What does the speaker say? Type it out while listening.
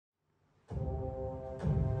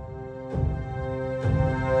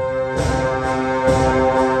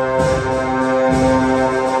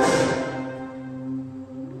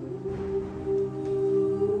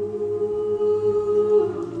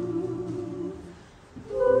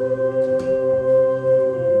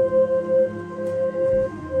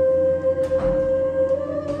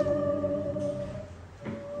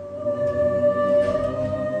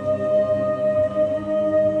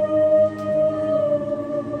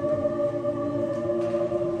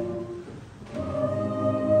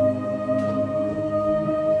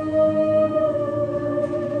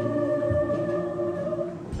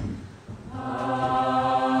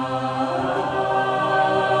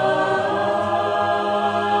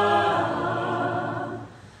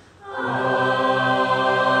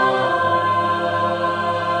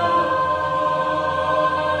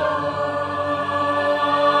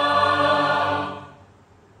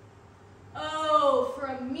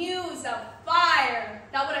wings of fire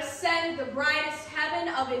that would ascend the brightest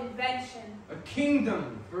heaven of invention. A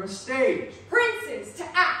kingdom for a stage. Princes to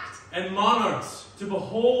act. And monarchs to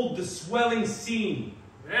behold the swelling scene.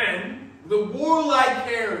 Then the warlike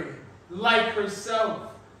Harry, like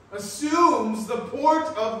herself, assumes the port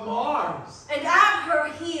of Mars. And at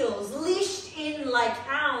her heels, leashed in like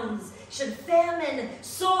hounds, should famine,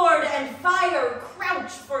 sword, and fire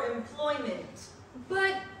crouch for employment.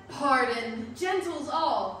 But, pardon, gentles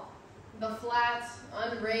all, the flat,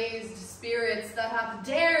 unraised spirits that have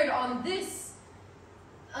dared on this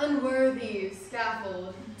unworthy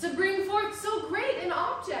scaffold to bring forth so great an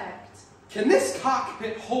object. Can this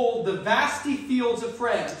cockpit hold the vasty fields of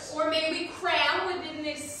France? Or may we cram within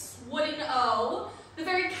this wooden O the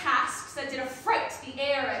very casks that did affright the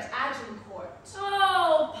air at Agincourt?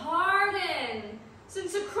 Oh, pardon.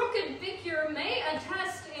 Since a crooked figure may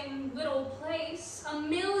attest in little place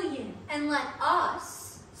 1,000,000, and let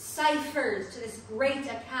us, ciphers to this great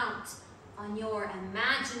account, on your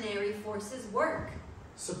imaginary forces work.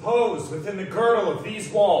 Suppose within the girdle of these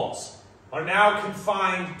walls are now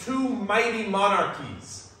confined two mighty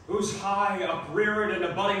monarchies, whose high upreared and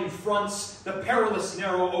abutting fronts the perilous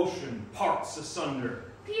narrow ocean parts asunder.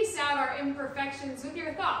 piece out our imperfections with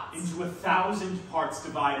your thoughts. Into 1,000 parts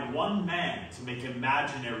divide one man to make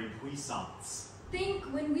imaginary puissance. Think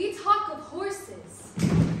when we talk of horses,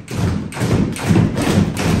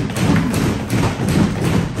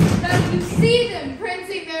 that you see them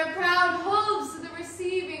prancing their proud hooves to the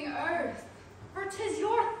receiving earth. For 'tis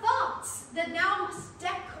your thoughts that now must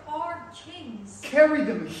deck our kings. Carry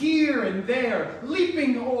them here and there,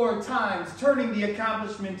 leaping o'er times, turning the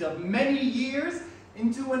accomplishment of many years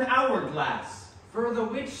into an hourglass. For the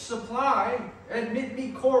which supply, admit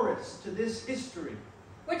me chorus to this history.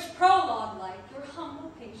 Which prologue-like your humble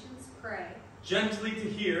patience pray. Gently to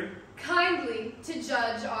hear, Kindly to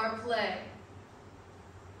judge our play.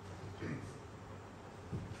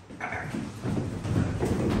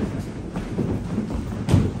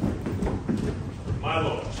 my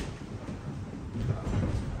lord.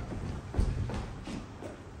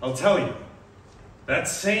 I'll tell you, that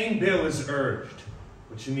same bill is urged,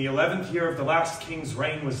 which in the 11th year of the last king's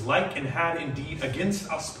reign was like and had indeed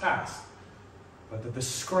against us passed, but that the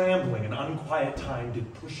scrambling and unquiet time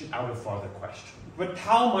did push it out of farther question. But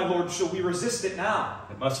how, my lord, shall we resist it now?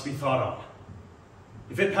 It must be thought on.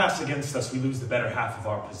 If it pass against us, we lose the better half of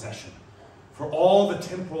our possession. For all the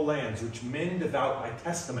temporal lands which men devout by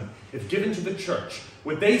testament, if given to the church,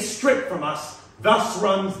 would they strip from us, thus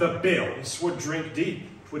runs the bill. This would drink deep,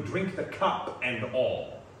 'twould drink the cup and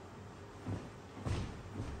all.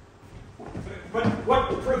 But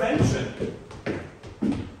what prevention?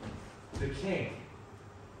 The king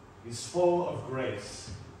is full of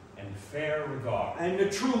grace and fair regard, And a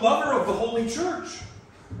true lover of the Holy Church.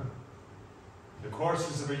 the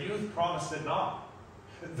courses of her youth promised it not.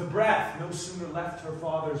 The breath no sooner left her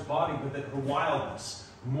father's body, but that her wildness,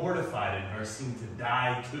 mortified in her, seemed to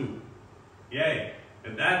die too. Yea,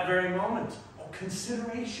 at that very moment,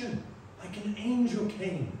 consideration, like an angel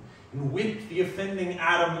came, and whipped the offending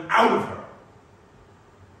Adam out of her.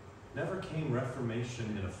 Never came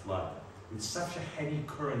reformation in a flood, with such a heady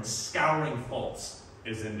current scouring faults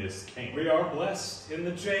as in this king. We are blessed in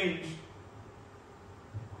the change.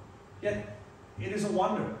 Yet it is a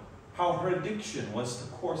wonder how her addiction was to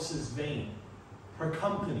courses vain, her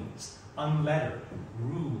companies unlettered,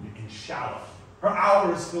 rude, and shallow, her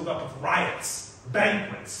hours filled up with riots,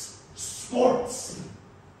 banquets, sports.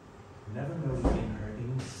 Never noted in her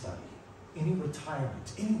any study, any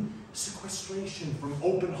retirement, any sequestration from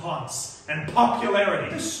open haunts and popularity.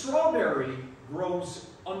 The strawberry grows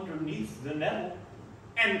underneath the nettle,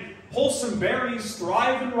 and wholesome berries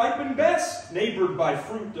thrive and ripen best, neighbored by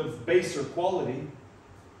fruit of baser quality.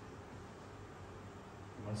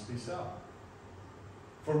 It must be so,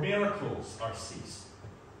 for miracles are ceased.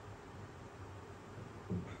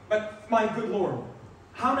 But, my good lord,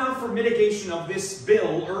 how now for mitigation of this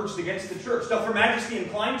bill urged against the church? Doth her majesty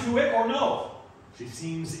incline to it, or no? She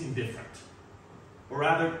seems indifferent, or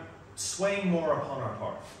rather swaying more upon our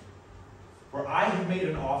part. For I have made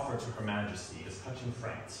an offer to her majesty as touching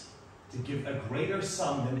France, to give a greater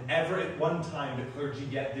sum than ever at one time the clergy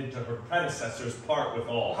yet did to her predecessors part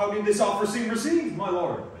withal. How did this offer seem received, my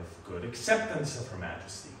lord? With good acceptance of her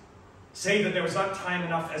majesty. Save that there was not time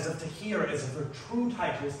enough as of to hear as of her true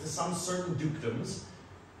titles to some certain dukedoms,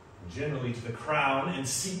 and generally to the crown and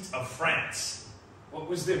seat of France. What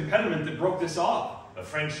was the impediment that broke this off? The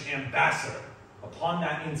French ambassador, upon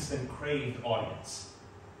that instant, craved audience.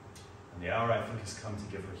 And the hour, I think, has come to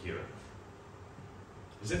give her hearing.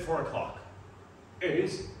 Is it 4 o'clock? It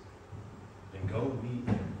is. Then go we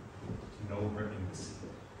in.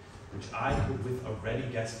 which I could with a ready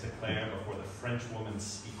guess declare before the Frenchwoman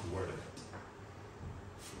speak word of it.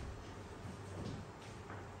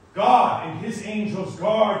 God and his angels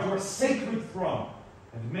guard your sacred throne,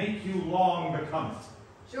 and make you long become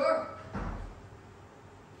it. Sure.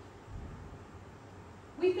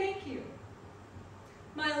 We thank you.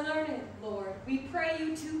 My learned lord, we pray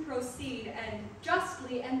you to proceed and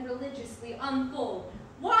justly and religiously unfold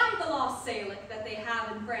why the lost Salic that they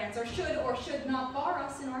have in France or should not bar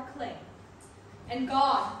us in our claim. And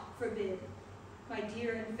God forbid, my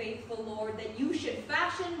dear and faithful lord, that you should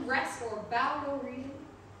fashion, rest, or bow your reading,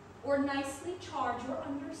 or nicely charge your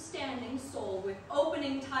understanding soul with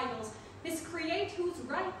opening titles, miscreate whose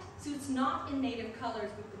right suits not in native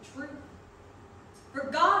colors with the truth.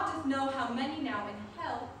 For God doth know how many now in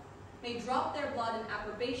hell may drop their blood in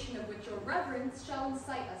approbation of which your reverence shall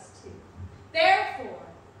incite us to. Therefore,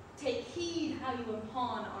 take heed how you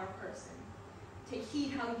upon our person. Take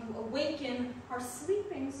heed how you awaken our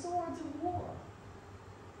sleeping swords of war.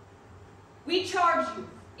 We charge you,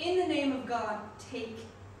 in the name of God, take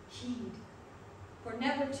heed. For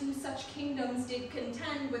never two such kingdoms did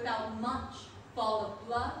contend without much fall of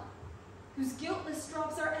blood, whose guiltless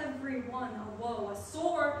drops are every one a woe, a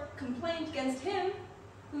sore complaint against him,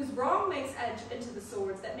 whose wrong makes edge into the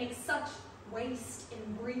swords that make such waste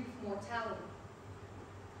in brief mortality.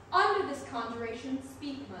 Under this conjuration,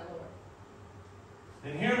 speak, my lord.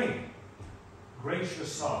 And hear me,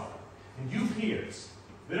 gracious sovereign, and you peers,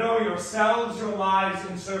 that owe yourselves your lives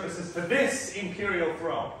in services to this imperial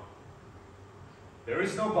throne. There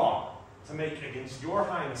is no bar to make against your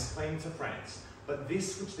highness claim to France, but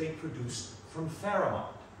this which they produced from Pharamond,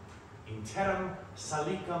 in terram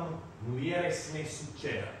salicum mulieres me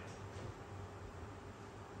succerat.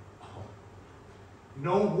 Oh,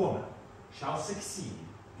 no woman shall succeed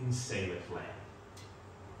in Salic land.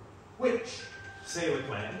 Which Salic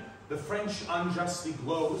land the French unjustly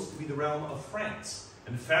gloze to be the realm of France,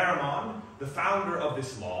 and Pharamond, the founder of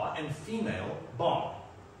this law, and female Bode.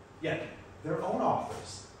 Yet their own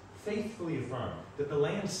authors faithfully affirm that the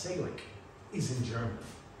land Salic is in Germany,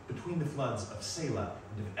 between the floods of Seila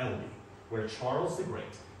and of Elbe, where Charles the Great,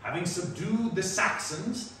 having subdued the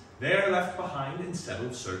Saxons, there left behind and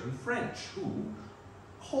settled certain French, who,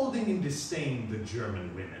 holding in disdain the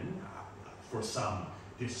German women, for some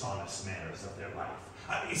dishonest manners of their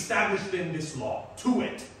life, established in this law, to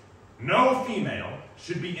wit, no female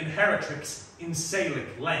should be inheritrix in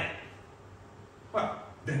Salic land. Well,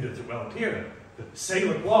 then doth it well appear that the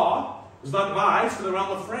Salic law was not devised for the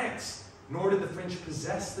realm of France, nor did the French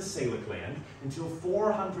possess the Salic land until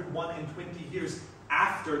 421 years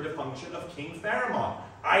after defunction of King Pharamond,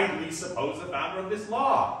 idly supposed the founder of this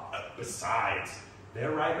law. Besides,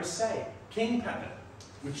 their writers say, King Pepin,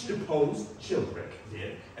 which deposed Childeric,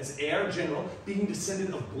 did, as heir general, being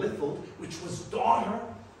descendant of Blifeld, which was daughter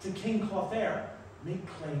to King Clothaire, make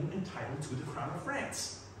claim entitled to the crown of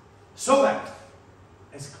France. So that,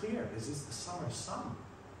 as clear as is the summer sun,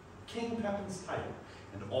 King Pepin's title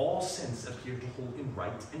and all sense appear to hold in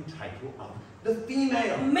right and title of the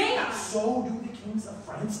female. Man! So do the kings of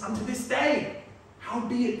France unto this day.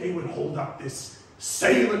 Howbeit they would hold up this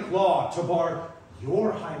Salic law to bar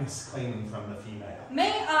your highness claiming from the female.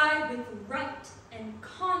 May I, with right and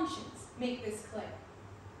conscience, make this claim?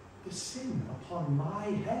 The sin upon my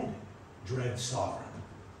head, dread sovereign.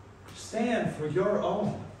 Stand for your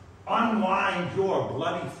own. Unwind your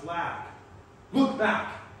bloody flag. Look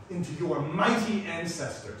back into your mighty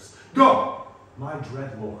ancestors. Go, my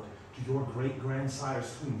dread lord, to your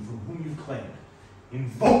great-grandsire's tomb from whom you claimed.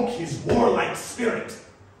 Invoke his warlike spirit.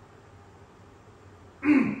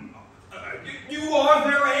 You are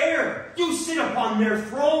their heir. You sit upon their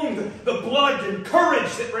throne. The blood and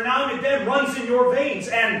courage that renowned dead runs in your veins,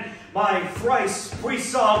 and my thrice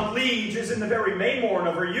puissant liege is in the very Maymorn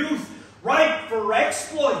of her youth, ripe for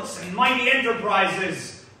exploits and mighty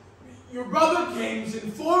enterprises. Your brother kings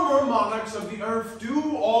and former monarchs of the earth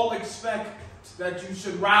do all expect that you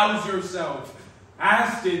should rouse yourself,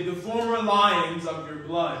 as did the former lions of your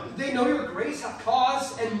blood. They know your grace hath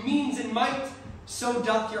cause and means and might, so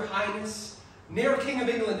doth your highness. Ne'er king of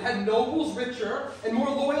England had nobles richer and more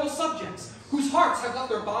loyal subjects, whose hearts have left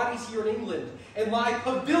their bodies here in England, and lie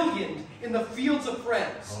pavilioned in the fields of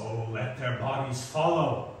France. Oh, let their bodies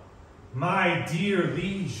follow, my dear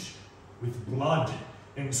liege, with blood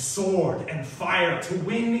and sword and fire to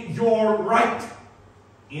win your right,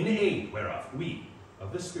 in aid whereof we,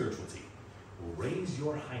 of the spirituality, will raise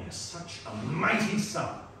your highness such a mighty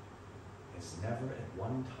sum as never at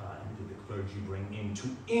one time did the clergy bring into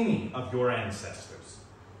any of your ancestors.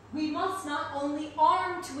 We must not only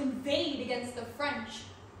arm to invade against the French,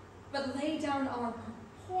 but lay down our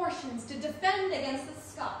portions to defend against the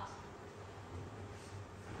Scot.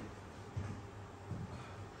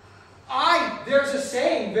 Aye, there's a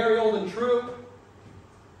saying, very old and true.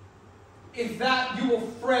 If that you will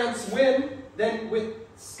France win, then with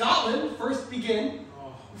Scotland first begin.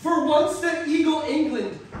 For once that eagle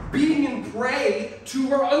England, being in prey to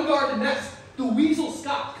her unguarded nest, the weasel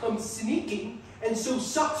Scot comes sneaking, and so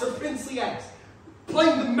sucks her princely eggs,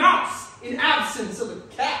 playing the mouse in absence of a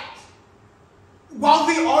cat. While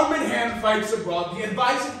the armed hand fights abroad, the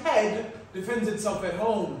advised head defends itself at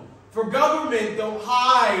home. For government, though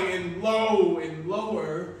high and low and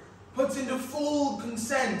lower, puts into full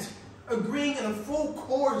consent, agreeing in a full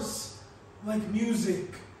course, like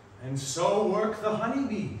music. And so work the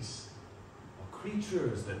honeybees,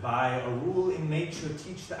 creatures that by a rule in nature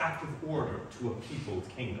teach the active order to a peopled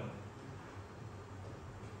kingdom.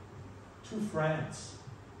 To France,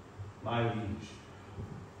 my liege,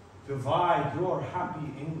 divide your happy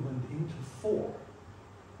England into 4,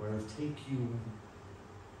 whereof take you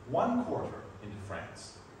 1 quarter into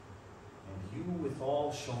France, and you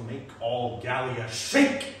withal shall make all Gallia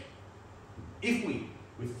shake. If we,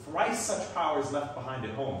 with thrice such powers left behind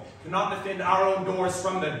at home, cannot defend our own doors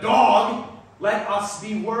from the dog, let us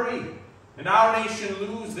be worried, and our nation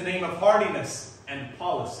lose the name of hardiness and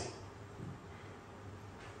policy.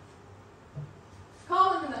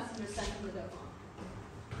 Call in the messenger sent from the Dauphin.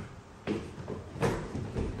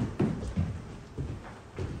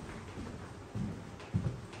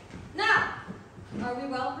 Now, are we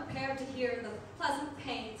well prepared to hear the pleasant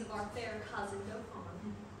pains of our fair cousin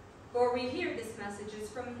Dauphin? For we hear this message is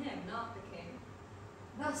from him, not the king.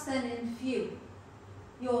 Thus then in few,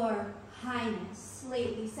 your highness,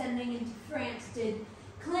 lately sending into France, did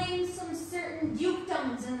claim some certain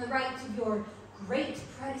dukedoms in the right of your great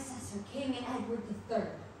predecessor, King Edward III.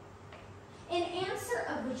 In answer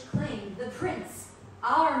of which claim, the prince,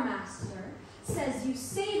 our master, says you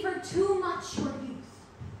savor too much your youth,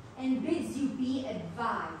 and bids you be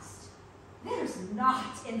advised. There's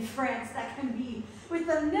naught in France that can be with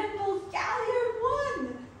the nimble galliard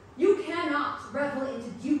one. You cannot revel into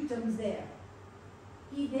dukedoms there.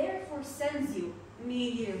 He therefore sends you,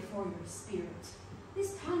 meteor for your spirit,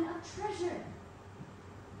 this ton of treasure.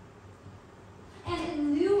 And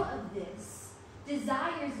in lieu of this,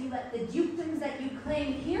 desires you let the dukedoms that you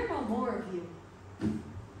claim hear no more of you.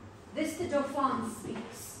 This the Dauphin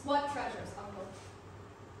speaks. What treasures, uncle?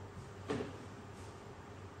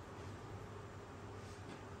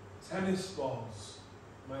 Tennis balls,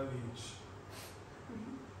 my liege.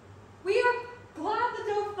 We are glad the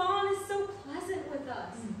Dauphin is so pleasant with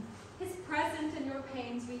us. His present and your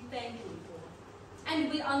pains we thank you for. And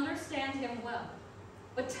we understand him well.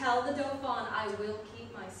 But tell the Dauphin I will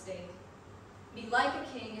keep my state. Be like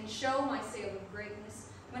a king and show my sail of greatness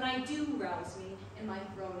when I do rouse me in my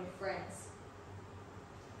throne of France.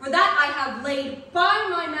 For that I have laid by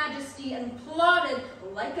my majesty and plodded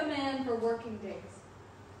like a man for working days.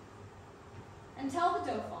 And tell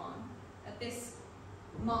the Dauphin that this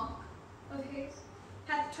mock of his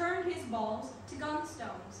hath turned his balls to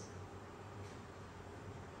gunstones,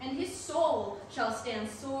 and his soul shall stand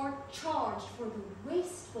sore charged for the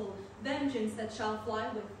wasteful vengeance that shall fly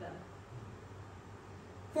with them.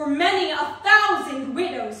 For many 1,000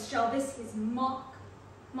 widows shall this his mock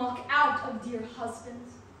out of dear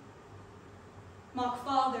husbands, mock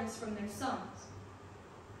fathers from their sons,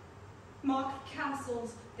 mock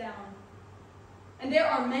castles down. And there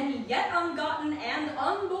are many yet ungotten and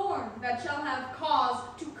unborn that shall have cause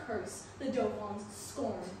to curse the Dauphin's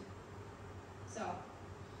scorn. So,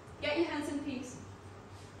 get you hence in peace.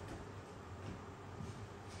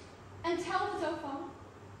 And tell the Dauphin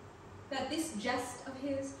that this jest of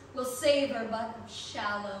his will savor but of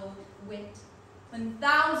shallow wit, when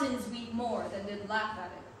thousands weep more than did laugh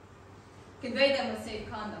at it. Convey them with safe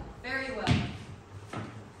conduct. Very well.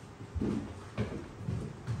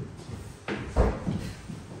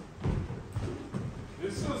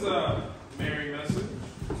 This was a merry message.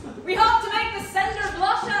 We hope to make the sender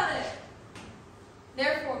blush at it.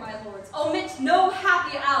 Therefore, my lords, omit no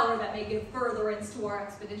happy hour that may give furtherance to our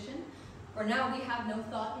expedition, for now we have no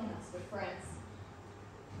thought in us but France,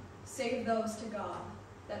 save those to God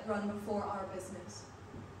that run before our business.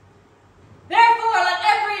 Therefore, let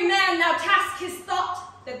every man now task his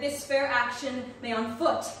thought, that this fair action may on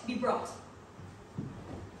foot be brought.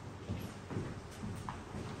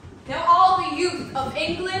 Now all the youth of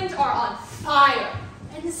England are on fire,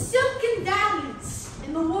 And the silken dalliance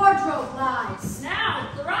in the wardrobe lies. Now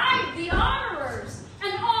thrive the honorers,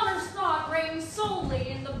 and honor's thought reigns solely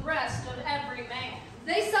in the breast of every man.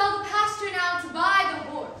 They sell the pasture now to buy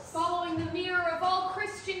the horse. Following the mirror of all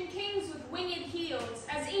Christian kings with winged heels,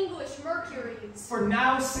 as for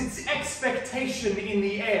now sits expectation in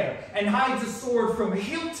the air, and hides a sword from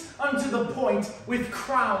hilt unto the point with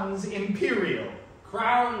crowns imperial.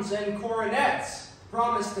 Crowns and coronets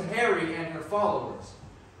promised to Harry and her followers.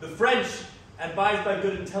 The French, advised by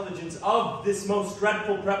good intelligence of this most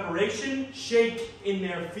dreadful preparation, shake in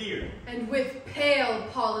their fear. And with pale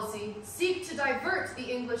policy, seek to divert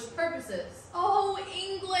the English purposes. O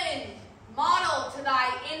England, model to thy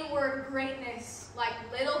inward greatness, like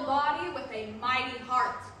little body with a mighty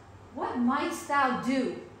heart. What mightst thou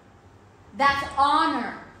do? That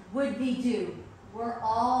honor would be due, were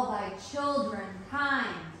all thy children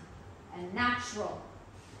kind and natural.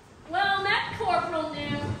 Well met, Corporal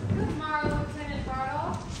New. Good morrow, Lieutenant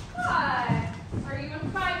Bardolph. Why, are you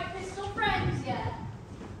and private pistol friends yet?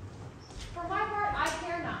 For my part, I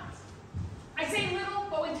care not. I say little,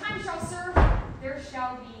 but when time shall serve, there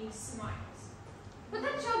shall be smiles. But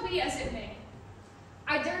that shall be as it may.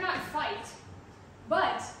 I dare not fight,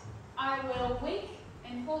 but I will wink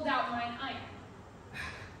and hold out mine iron.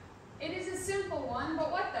 It is a simple one,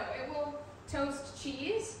 but what though? It will toast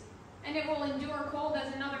cheese, and it will endure cold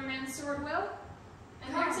as another man's sword will,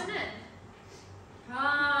 and there's an end.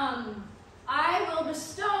 Come, I will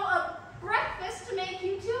bestow a breakfast to make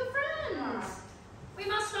you two friends. We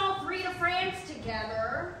must all three to France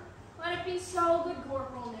together. Let it be so, good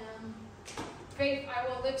Corporal Nim. Faith, I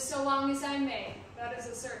will live so long as I may. That is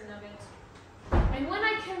a certain of it. And when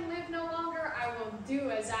I can live no longer, I will do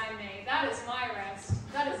as I may. That is my rest.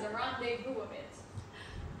 That is the rendezvous of it.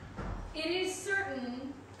 It is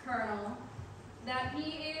certain, Colonel, that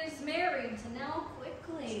he is married to Nell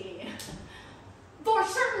Quickly. For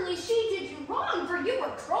certainly she did you wrong, for you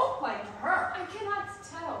were troth-plight to her. I cannot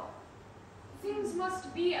tell. Things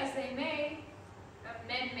must be as they may.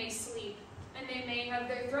 Men may sleep, and they may have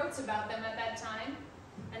their throats about them at that time.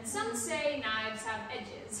 And some say knives have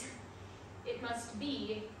edges. It must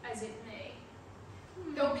be as it may.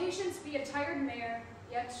 Though Patience be a tired mare,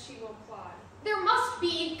 yet she will plod. There must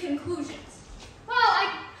be conclusions. Well,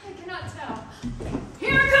 I cannot tell.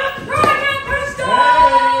 Here comes Private Pistol!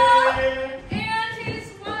 Hey! And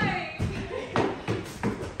his wife.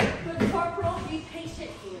 Good Corporal, be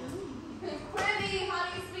patient here. Prithee,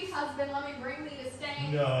 honey, sweet husband, let me bring thee to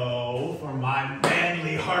stay. No, for my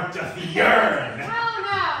manly heart doth yearn. How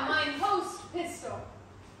now, mine host pistol?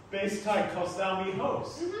 Base tide call'st thou me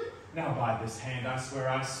host? Now by this hand I swear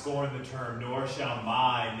I scorn the term, nor shall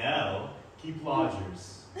my Nell keep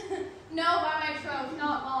lodgers. No, by my troth,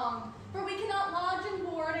 not long. For we cannot lodge and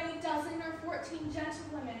board a dozen or 14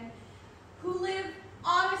 gentlewomen who live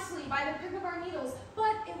honestly by the prick of our needles,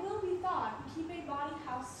 but it will be thought we keep a body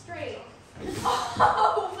house straight.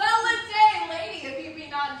 Oh, well a day, lady, if you be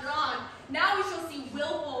not drawn. Now we shall see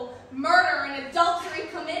willful murder and adultery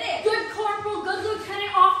committed. Good Corporal, good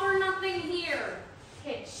Lieutenant, offer nothing here.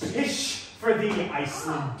 Hitch. Pish for thee,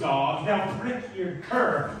 Iceland dog, thou prick-eared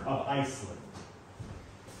cur of Iceland.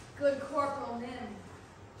 Good Corporal Nim,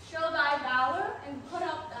 show thy valor and put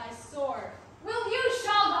up thy sword. Will you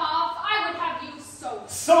shove off? I would have you so.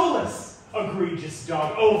 Soulless, egregious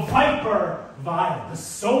dog, O viper vile, the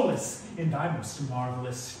soulless in thy most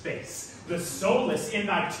marvelous face, the soulless in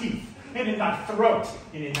thy teeth, and in thy throat,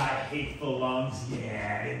 and in thy hateful lungs,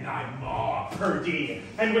 yeah, in thy maw, perdy,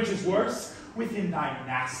 and which is worse, within thy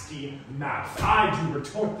nasty mouth. I do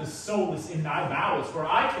retort the soulless in thy bowels, for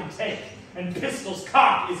I can take, and pistol's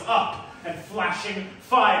cock is up, and flashing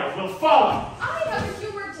fire will follow. I have a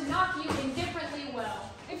humor to knock you indifferently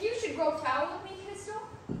well. If you should grow foul with me, pistol,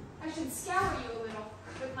 I should scour you a little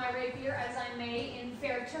with my rapier, as I may in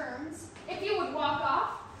fair terms. If you would walk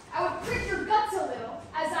off, I would prick your guts a little,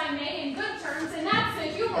 as I may in good terms, and that's the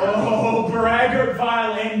humor. Oh, braggart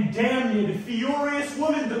vile and damned, furious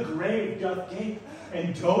woman, the grave doth gape,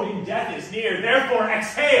 and doting death is near, therefore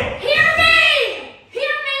exhale. Hear me!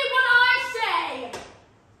 Hear me what I say!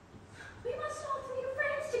 We must all three to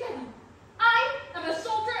France together. I am a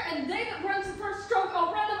soldier, and they that runs the first stroke,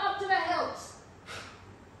 I'll run them up to the hilts.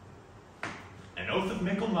 An oath of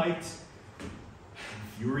mickle might,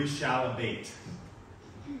 fury shall abate.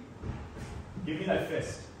 Give me thy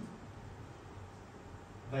fist.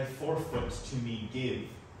 Thy forefoot to me give.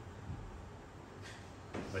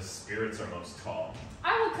 Thy spirits are most tall.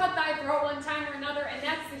 I will cut thy throat one time or another, and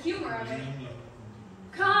that's the humor of it.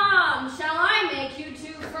 Come, shall I make you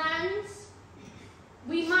two friends?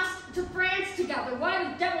 We must to France together.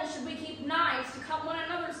 Why the devil should we keep knives to cut one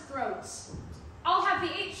another's throats? I'll have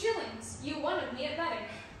the 8 shillings you wanted me at betting.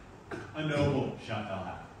 A noble shalt thou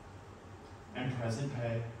have, and present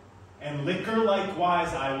pay, and liquor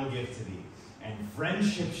likewise I will give to thee, and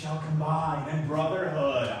friendship shall combine, and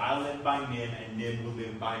brotherhood I'll I'll live by Nym, and Nym will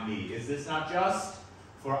live by me. Is this not just?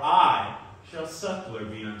 For I shall succor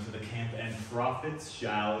be unto the camp, and profits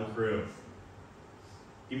shall accrue.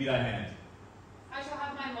 Give me thy hand. I shall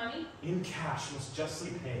have my money. In cash, most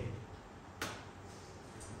justly paid.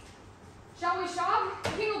 Shall we shog? The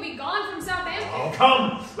king will be gone from Southampton. Oh,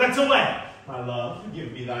 come, let's away. My love,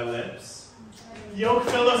 give me thy lips. Yoke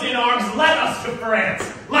fellows in arms, let us to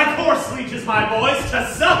France. Like horse leeches, my boys, to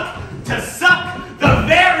suck, the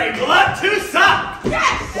very blood to suck.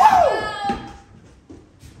 Yes! Woo!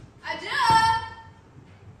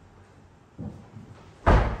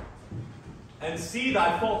 Adieu! And see,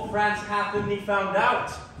 thy fault France hath in thee found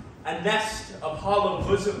out, a nest of hollow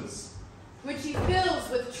bosoms, which he fills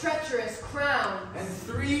with treacherous crowns, and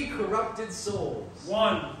 3 corrupted souls.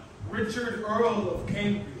 One, Richard Earl of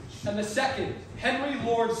Cambridge. And the second, Henry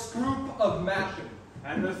Lord Scroop of Masham.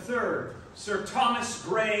 And the third, Sir Thomas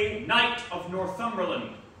Grey, Knight of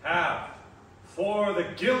Northumberland, have, for the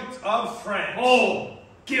guilt of France. Oh,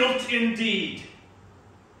 guilt indeed.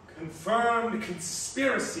 Confirmed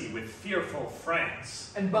conspiracy with fearful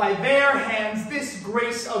France. And by their hands this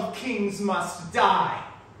grace of kings must die.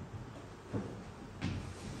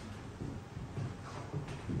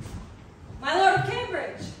 My Lord of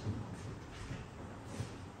Cambridge,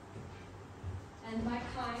 and my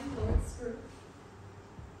kind Lord Scroop,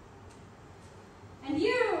 and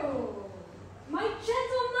you, my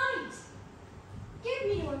gentle knight, give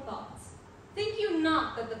me your thoughts. Think you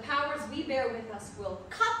not that the powers we bear with us will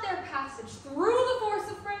cut their passage through the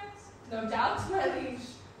force of France? No doubt, my liege,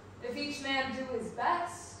 if each man do his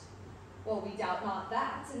best. Well, we doubt not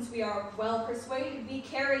that, since we are well persuaded we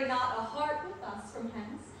carry not a heart with us from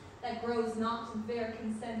hence, that grows not in fair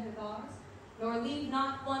consent with ours, nor leave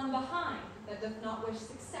not one behind that doth not wish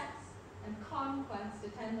success and conquest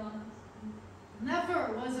attend on us.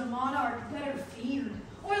 Never was a monarch better feared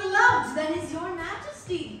or loved than is your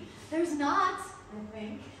majesty. There's not, I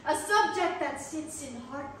think, a subject that sits in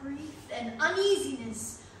heart grief and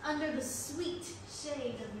uneasiness under the sweet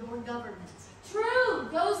shade of your government. True,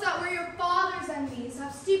 those that were your father's enemies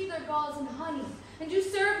have steeped their galls in honey, and do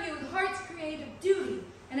serve you with heart's creative duty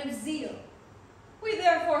and of zeal. We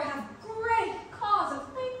therefore have great cause of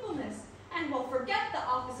thankfulness, and will forget the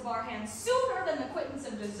office of our hands sooner than the quittance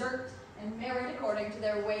of desert and merit according to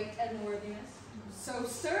their weight and worthiness. So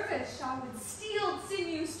service shall with steeled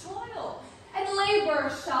sinews toil, and labor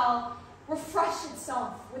shall refresh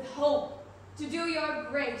itself with hope to do your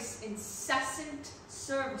grace incessant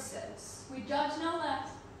services. We judge no less.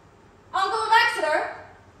 Uncle of Exeter,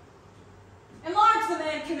 enlarge the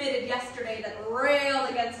man committed yesterday that railed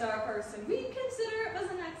against our person. We consider it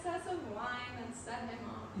was an excess of wine and set him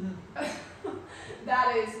off.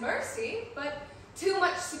 That is mercy, but too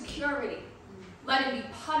much security. Let him be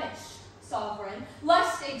punished, sovereign,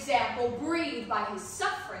 lest example breathe by his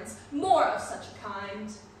sufferance more of such a kind.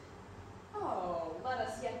 Oh, let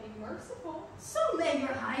us yet be merciful. So may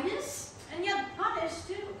your highness, and yet punish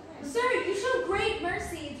too. Sir, you show great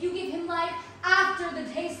mercy if you give him life after the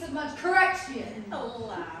taste of much correction.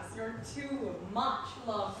 Alas, your too much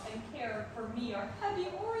love and care for me are heavy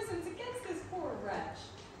orisons against this poor wretch.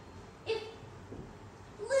 If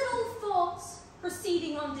little faults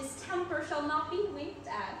proceeding on distemper shall not be winked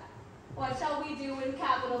at, what shall we do when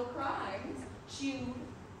capital crimes, chewed,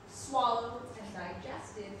 swallowed, and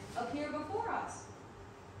digested, appear before us?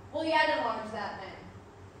 Will yet enlarge that man.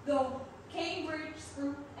 Though Cambridge,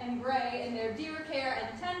 Scroop, and Grey, in their dear care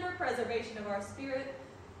and tender preservation of our spirit,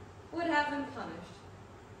 would have been punished.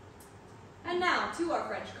 And now, to our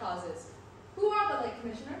French causes. Who are the late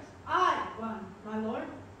commissioners? I, one, my lord.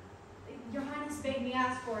 Your highness bade me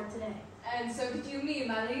ask for it today. And so did you me,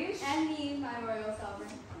 my liege. And me, my royal sovereign.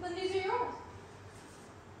 Then these are yours.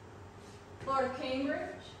 Lord of Cambridge,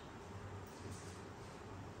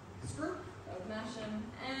 Scroop of Masham,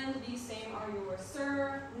 and these same are yours.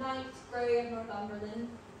 Sir, Knight, Grey of Northumberland,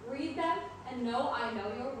 read them, and know I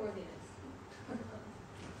know your worthiness.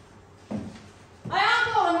 My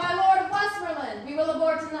uncle and my lord of Westmorland, we will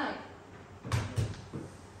aboard tonight.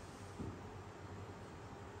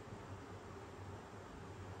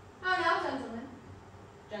 How now, gentlemen?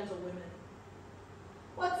 Gentlewomen.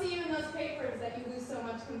 What see you in those papers that you lose so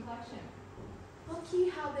much complexion? Look ye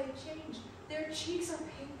how they change. Their cheeks are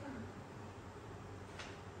paper.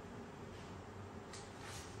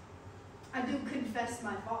 I do confess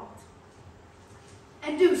my fault,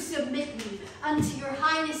 and do submit me unto your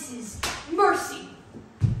highness's mercy.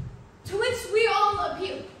 To which we all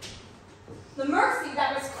appeal. The mercy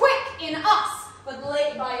that was quick in us, but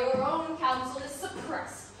late by your own counsel is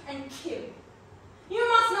suppressed and killed. You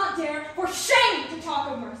must not dare for shame to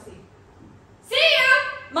talk of mercy. See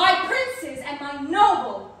you, my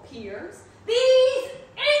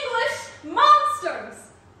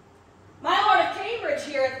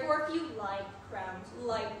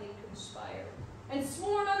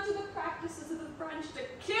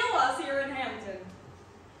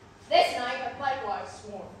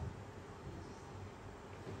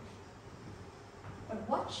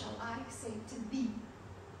say to thee,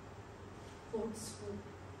 Lord Scroop,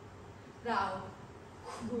 thou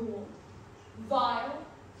cruel, vile,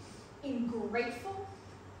 ungrateful,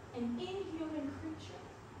 and inhuman creature,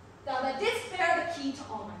 thou that didst bear the key to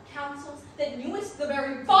all my counsels, that knewest the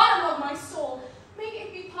very bottom of my soul, may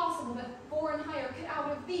it be possible that foreign hire could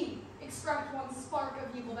out of thee extract one spark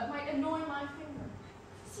of evil that might annoy my finger.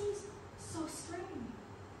 Seems so strange.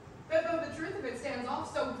 But though the truth of it stands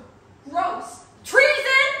off so gross,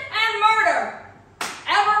 treason and murder,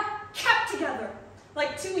 ever kept together,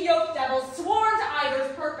 like two yoked devils sworn to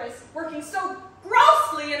either's purpose, working so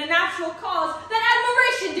grossly in a natural cause that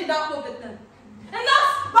admiration did not look at them. And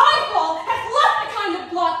thus my fall has left the kind of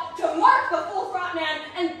plot to mark the full-fraught man,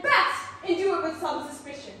 and best endue it with some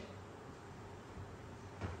suspicion.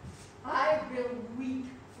 I will weep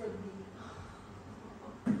for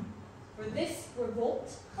thee. For this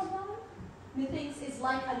revolt of thine, methinks, is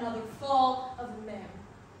like another fall of man.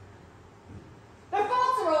 Their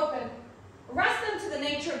faults are open. Arrest them to the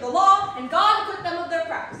nature of the law, and God acquit them of their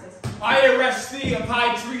practices. I arrest thee of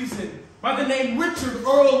high treason, by the name Richard,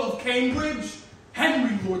 Earl of Cambridge,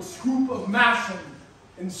 Henry, Lord Scroop of Masham,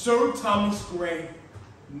 and Sir Thomas Grey,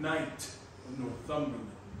 Knight of Northumberland.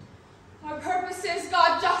 Our purposes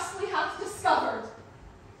God justly hath discovered,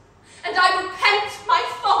 and I repent my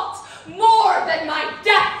fault more than my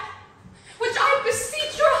death, which I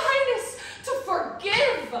beseech your highness to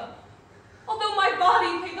forgive, although my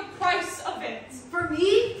body pay the price of it. For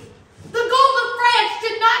me, the gold of France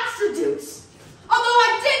did not seduce, although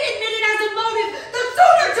I did admit it as a motive, the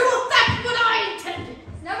sooner to effect what I intended.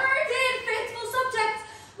 Never did faithful subjects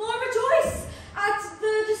more rejoice at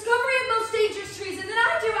the discovery of most dangerous treason than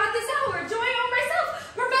I do at this hour, joying on myself,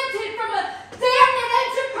 prevented from a damned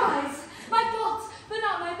enterprise. My fault, but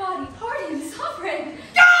not my body. Pardon, sovereign.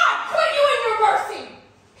 God, quit you in your mercy!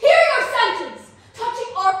 Hear your sentence!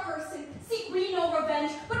 Touching our person, seek we no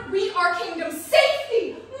revenge, but we our kingdom's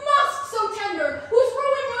safety, must so tender, whose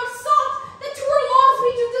ruin you have sought, that to her laws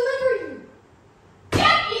we do deliver you.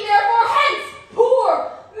 Get ye therefore hence,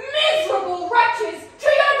 poor, miserable wretches, to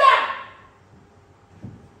your death!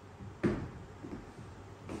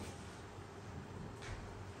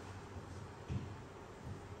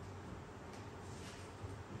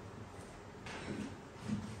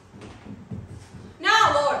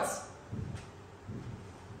 Now, lords,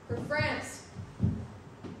 for France,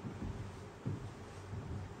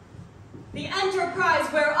 the enterprise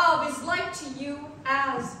whereof is like to you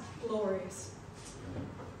as glorious.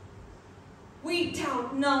 We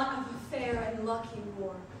doubt not of a fair and lucky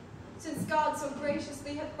war, since God so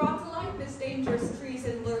graciously hath brought to light this dangerous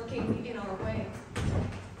treason lurking in our way.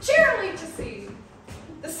 Cheerily to see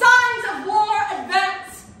the signs of war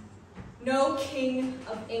advance. No king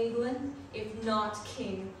of England, if not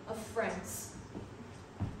king of France.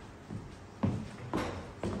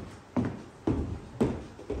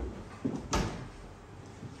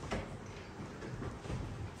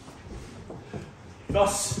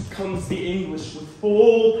 Thus comes the English with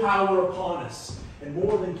full power upon us, and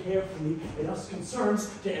more than carefully in us concerns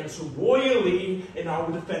to answer royally in our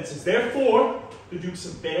defenses. Therefore, the Dukes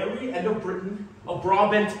of Berry and of Britain, of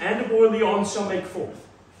Brabant and of Orleans shall make forth.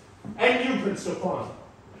 And you, Prince Dauphin,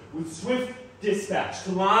 with swift dispatch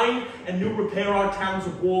to line and new repair our towns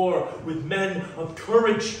of war with men of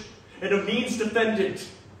courage and of means defendant.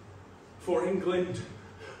 For England,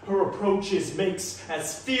 her approaches makes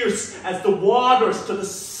as fierce as the waters to the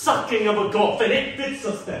sucking of a gulf, and it fits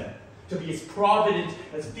us then to be as provident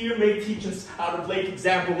as fear may teach us out of late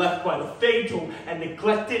example left by the fatal and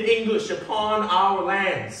neglected English upon our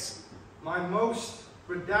lands. My most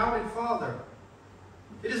redoubted father,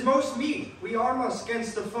 it is most meet we arm us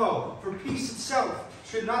against the foe, for peace itself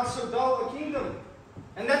should not so dull a kingdom,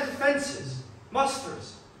 and that defenses,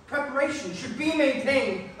 musters, preparation should be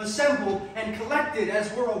maintained, assembled, and collected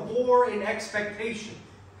as were a war in expectation.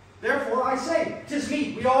 Therefore, I say, 'tis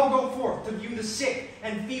meet we all go forth to view the sick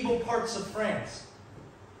and feeble parts of France.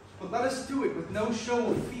 But let us do it with no show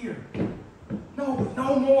of fear. No, with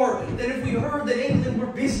no more than if we heard that England were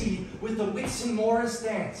busy with the Whitsun Morris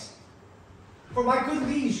dance. For my good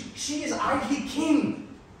liege, she is idly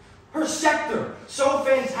king. Her scepter, so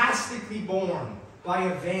fantastically borne by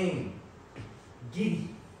a vain, giddy,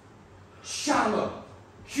 shallow,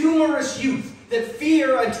 humorous youth that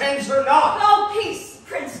fear attends her not. Oh, peace,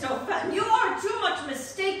 Prince Dauphin. You are too much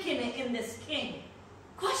mistaken in this king.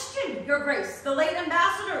 Question, your grace, the late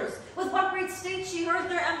ambassadors, with what great state she heard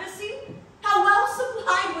their embassy? How well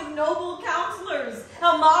supplied with noble counselors,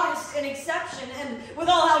 how modest in exception, and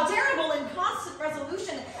withal how terrible in constant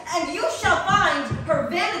resolution, and you shall find her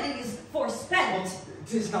vanities forspent. Well,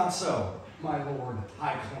 'tis not so. my lord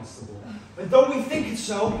High Constable. But though we think it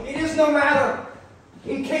so, it is no matter.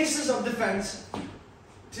 In cases of defense,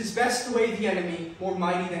 'tis best to weigh the enemy more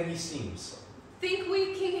mighty than he seems. Think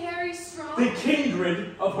we King Harry strong? The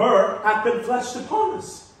kindred of her hath been fleshed upon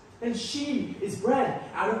us, and she is bred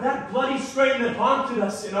out of that bloody strain that haunted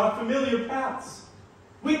us in our familiar paths.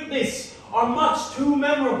 Witness our much too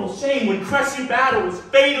memorable shame when Crecy battle was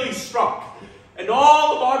fatally struck, and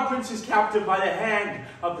all of our princes captive by the hand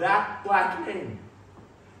of that black name.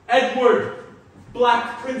 Edward,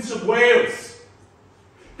 Black Prince of Wales.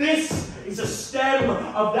 This is a stem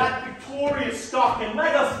of that victorious stock, and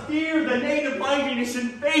let us fear the native mightiness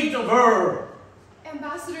and fate of her.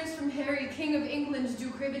 Ambassadors from Harry, King of England, do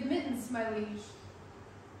crave admittance, my liege.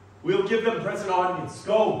 We'll give them present audience.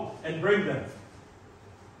 Go and bring them.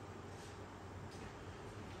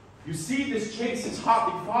 You see, this chase is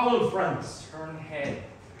hotly followed, friends. Turn head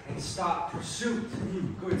and stop pursuit,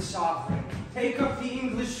 good sovereign. Take up the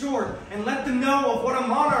English sword and let them know of what a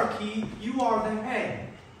monarchy you are the head.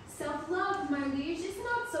 Self-love, my liege, is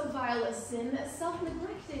not so vile a sin as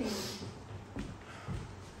self-neglecting.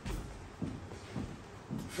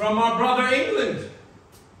 From our brother England,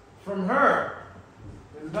 from her,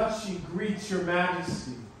 and thus she greets your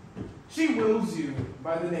majesty. She wills you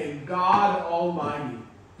by the name God Almighty,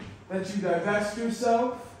 that you divest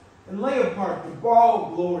yourself and lay apart the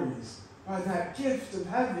borrowed glories by that gift of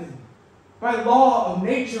heaven, by law of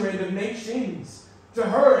nature and of nations, to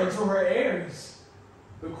her and to her heirs,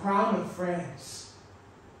 the crown of France,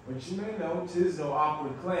 which you may know 'tis no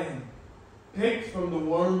awkward claim, picked from the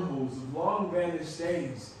wormholes of long vanished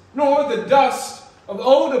days, nor the dust of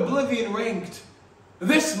old oblivion ranked.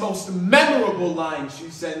 This most memorable line she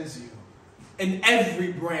sends you, in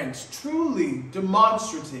every branch truly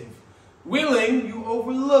demonstrative, willing you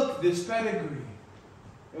overlook this pedigree,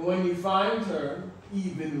 and when you find her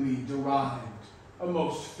evenly derived, a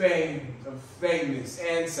most famed of famous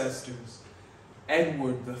ancestors,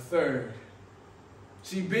 Edward III.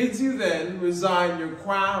 She bids you then resign your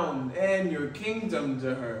crown and your kingdom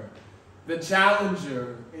to her, the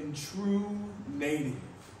challenger in true native.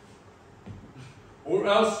 Or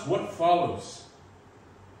else what follows?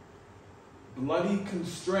 Bloody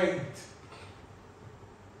constraint.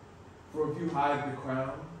 For if you hide the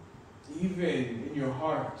crown, even in your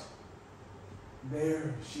heart,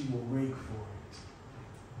 there she will rake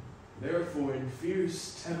for it. Therefore in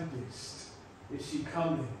fierce tempest is she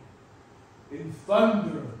coming, in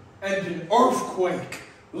thunder and in earthquake,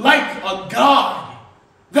 like a god,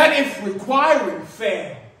 that if requiring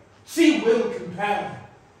fail, she will compel,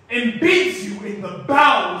 and bids you in the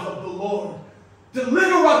bowels of the Lord to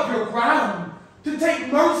litter up your crown, to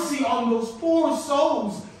take mercy on those poor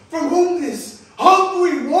souls from whom this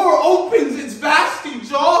hungry war opens its vasty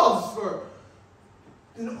jaws for.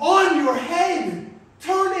 And on your head,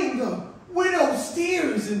 turning the widow's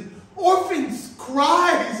tears and orphan's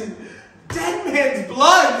cries and dead man's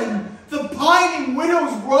blood and the pining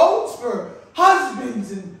widow's groans for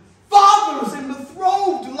husbands and fathers and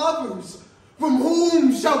betrothed lovers, from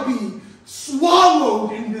whom shall be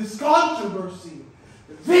swallowed in this controversy.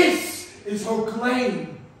 This is her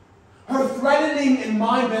claim, her threatening in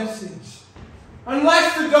my message.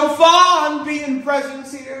 Unless the Dauphin be in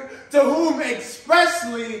presence here, to whom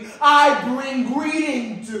expressly I bring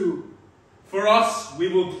greeting to. For us, we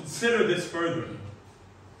will consider this further.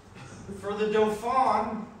 For the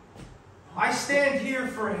Dauphin, I stand here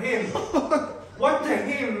for him. What to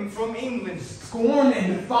him from England? Scorn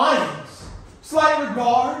and defiance, slight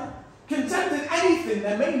regard, contempt at anything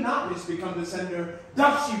that may not misbecome the sender,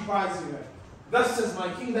 doth she prize you. Thus says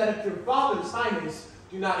my king, that if your father's highness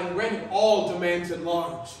do not in granting all demands at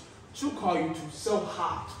large, she'll call you to so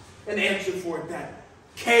hot and answer for it that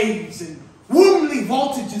caves and wombly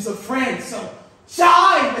voltages of France shall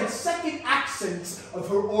chime at second accents of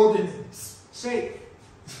her ordinance. Say,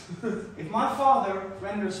 if my father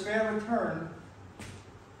renders fair return,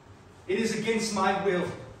 it is against my will.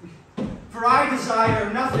 For I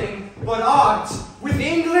desire nothing but odds with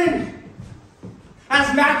England.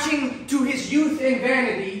 As matching to his youth and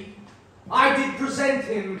vanity, I did present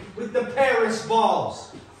him with the Paris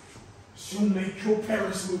balls. She'll make your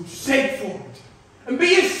Paris move shake for it. And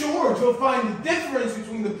be assured you'll find the difference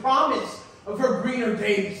between the promise of her greener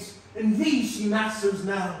days and these she masters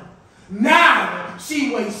now. Now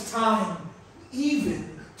she wastes time,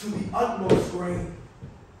 even to the utmost grain,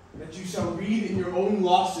 that you shall read in your own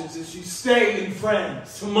losses as you stay in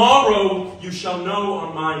France. Tomorrow you shall know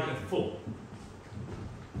our mind at full.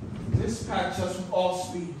 Dispatch us with all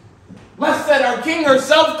speed, lest that our king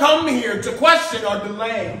herself come here to question our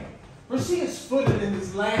delay. For she is footed in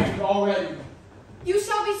this land already, You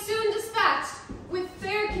shall be soon dispatched with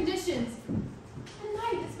fair conditions. A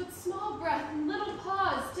night is but small breath and little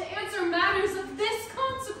pause to answer matters of this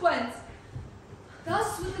consequence.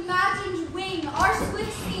 Thus with imagined wing our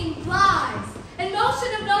swift steam flies, and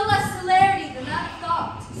motion of no less celerity than that of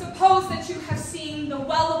thought. Suppose that you have seen the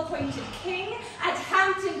well-appointed king at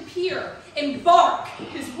Hampton Pier embark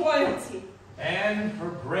his royalty. And her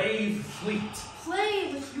brave fleet.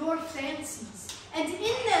 Play with your fancies, and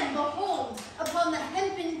in them behold, upon the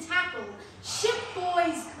hempen tackle, ship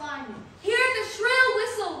boys climbing. Hear the shrill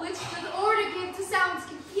whistle which the order give to sounds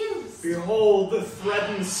confused. Behold the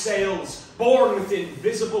threatened sails, borne with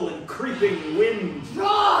invisible and creeping wind.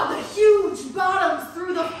 Draw the huge bottoms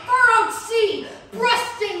through the furrowed sea,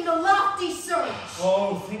 breasting the lofty surge.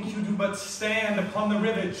 Oh, think you do but stand upon the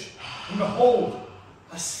rivage, and behold,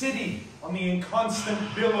 a city on the inconstant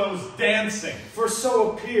billows dancing. For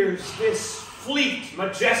so appears this fleet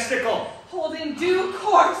majestical, Holding due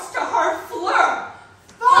course to Harfleur.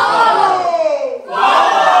 Follow!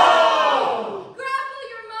 Follow! Grapple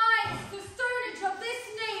your minds to sternage of this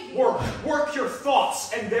navy. Work your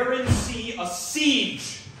thoughts, and therein see a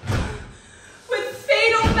siege. With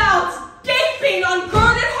fatal mouths gaping on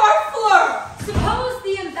girded Harfleur. Suppose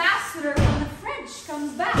the ambassador from the French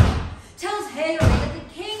comes back, tells Harry that the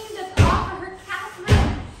king doth offer her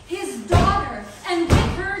Catherine, his daughter, and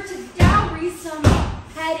with her to dowry some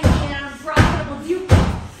petty and unprofitable duke.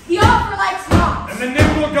 The offer likes not. And the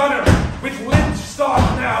nimble gunner, with lynch stock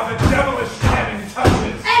now the devilish cannon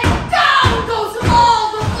touches. And down goes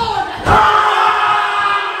all before them.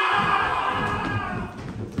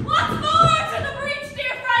 Once more to the breach,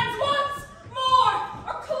 dear friends, once more,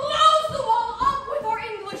 or close the wall up with our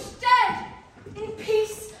English dead. In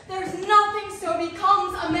peace, there's nothing so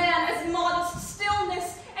becomes a man as modest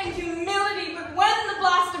stillness and humility, but when the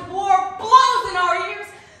blast of war blows in our ears,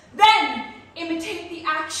 then imitate the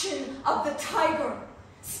action of the tiger.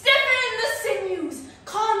 Stiffen the sinews,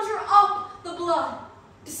 conjure up the blood,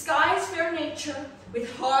 disguise fair nature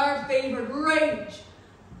with hard-favored rage,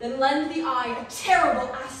 then lend the eye a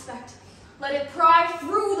terrible aspect. Let it pry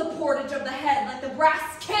through the portage of the head like the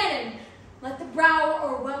brass cannon. Let the brow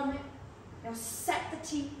o'erwhelm it. Now set the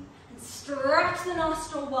teeth and stretch the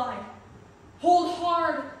nostril wide. Hold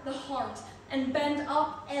hard the heart and bend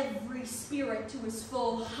up every spirit to his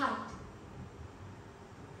full height.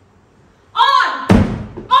 On!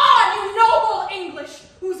 On, you noble English,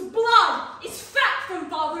 whose blood is fat from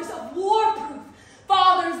fathers of war-proof,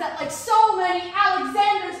 fathers that, like so many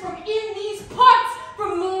Alexanders from in these parts,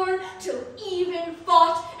 from morn till even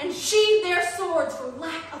fought and sheathed their swords for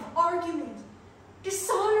lack of argument.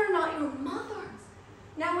 Dishonor not your mothers.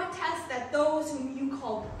 Now attest that those whom you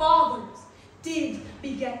call fathers did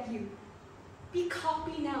beget you. Be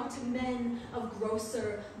copy now to men of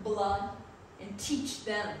grosser blood, and teach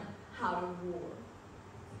them how to war.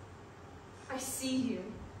 I see you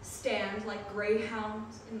stand like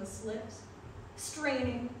greyhounds in the slips,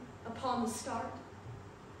 straining upon the start.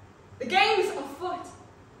 The game's afoot.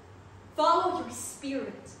 Follow your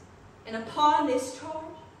spirit, and upon this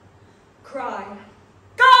charge, cry,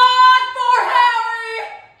 God for Harry,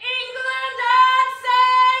 England and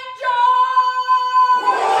St. George!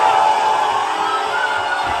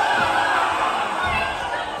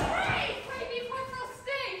 Pray before they'll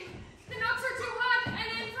stay. The knocks are too hot, and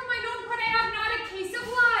then from my own part I have not a case of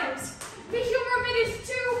lives. The humor of it is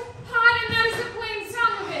too hot, and that is the plain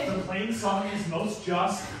song of it. The plain song is most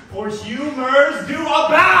just, for humors do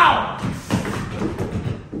abound!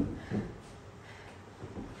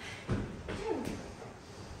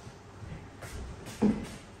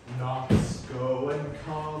 Knocks go and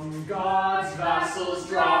come, God's vassals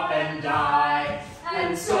drop and die,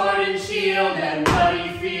 and sword and shield and bloody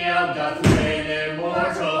field doth weigh their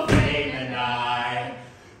mortal fame and eye.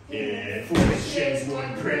 If wishes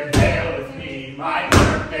would prevail with me, my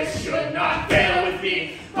purpose should not fail with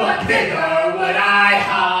me, but thither would I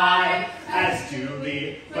hie, as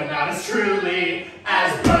duly, but not as truly,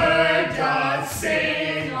 as bird doth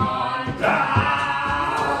sing on bough.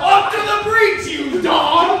 Up to the breach, you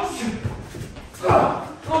dogs!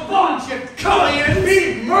 Avaunt, you cullion!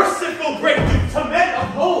 Be merciful, great Duke, to men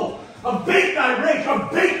of old! Abate thy rage,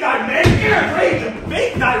 abate thy man, rage,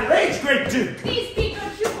 abate thy rage, great Duke! These be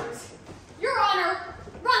good humors. Your honor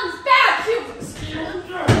runs bad humors.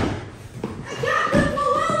 Captain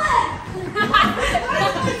Llewellyn!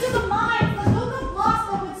 To the mines, the Duke of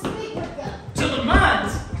Gloucester would speak with them. To the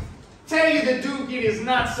mines? Tell you the Duke, it is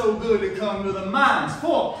not so good to come to the mines,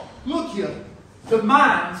 for, look here, the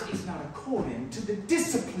mines is not according to the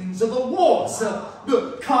disciplines of the wars.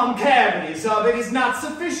 The concavities of it is not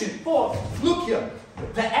sufficient, for, look here,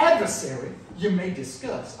 The adversary, you may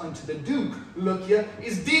discuss unto the Duke, look ye,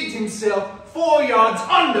 is digged himself 4 yards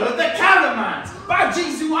under the countermines. By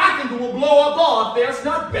Jesus, I can go a blow up off. There's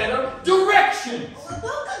not better directions. The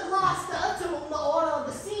Duke of Gloucester, to whom the order of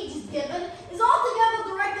the siege is given, is altogether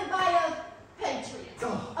directed by a patriot,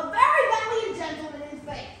 a very valiant gentleman in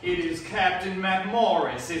faith. It is Captain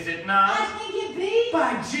MacMorris, is it not? I think it be.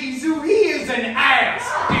 By Jesus, he is an ass,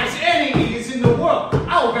 as any is in the world.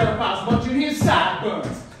 I will verify as much in his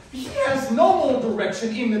sideburns. He has no more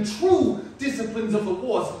direction in the true disciplines of the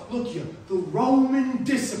wars, look you, the Roman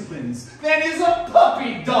disciplines, than is a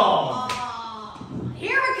puppy dog.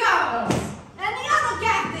 Here it comes. And the other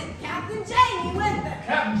captain, Captain Jamy, with them.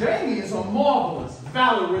 Captain Jamy is a marvelous,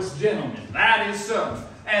 valorous gentleman, that is certain,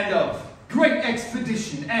 and of great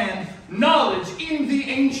expedition and knowledge in the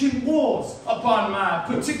ancient wars, upon my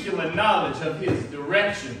particular knowledge of his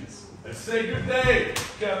directions. Say good day,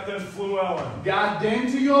 Captain Fallon. God damn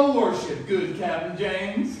to your worship, good Captain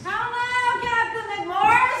James. How now, Captain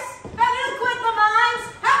MacMorris? Have you quit the mines?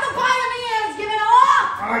 Have the pioneers given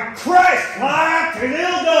off? My Christ, Clyde, 'tis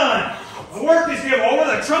ill done. The work is give over,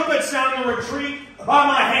 the trumpet sound the retreat. By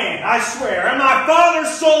my hand, I swear, and my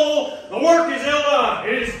father's soul, the work is ill done.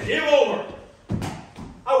 It is give over.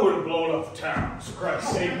 I would have blown up the town, so Christ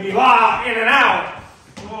save me, lie in and out.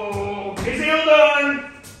 Oh, 'tis ill done.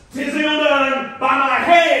 'Tis ill done, by my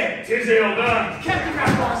hand, 'tis ill done. Captain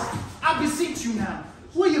MacMorris, I beseech you now,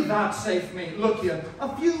 will you vouchsafe me, look you,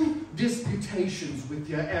 a few disputations with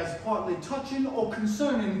you as partly touching or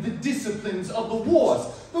concerning the disciplines of the wars,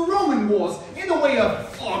 the Roman wars, in the way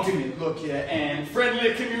of argument, look you, and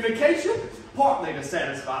friendly communication, partly to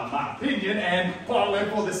satisfy my opinion, and partly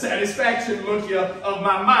for the satisfaction, look you, of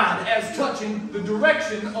my mind, as touching the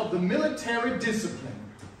direction of the military discipline.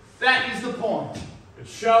 That is the point. It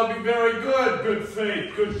shall be very good, good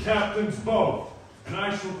faith, good captains both, and I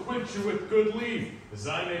shall quit you with good leave, as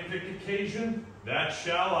I may pick occasion, that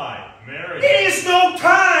shall I, marry. It is no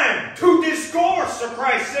time to discourse, so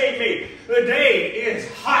Christ save me. The day is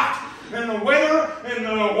hot, and the weather, and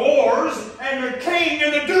the wars, and the king,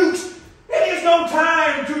 and the dukes. It is no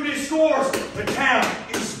time to discourse. The town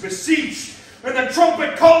is besieged, and the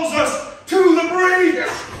trumpet calls us to the breach.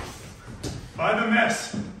 By the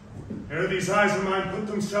mess, ere these eyes of mine put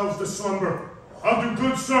themselves to slumber, I'll do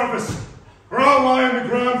good service, or I'll lie on the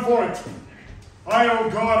ground for it. I owe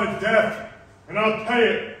God a debt, and I'll pay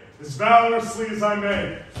it as valorously as I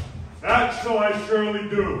may. That shall I surely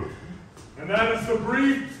do. And that is the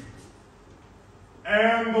brief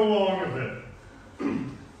and the long of it.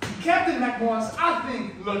 Captain MacMorris, I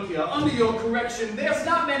think, look here, under your correction, there's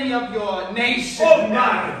not many of your nation. Oh,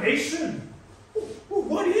 my nation?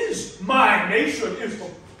 What is my nation? Is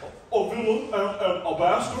a villain, a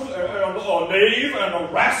bastard, a knave, and a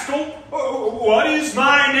rascal? What is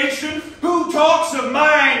my nation? Who talks of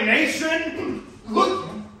my nation? Look,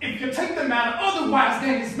 if you take the matter otherwise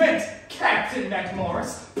than is meant, Captain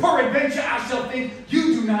MacMorris, peradventure I shall think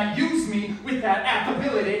you do not use me with that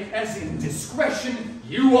affability as in discretion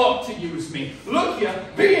you ought to use me. Look here,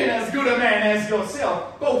 being as good a man as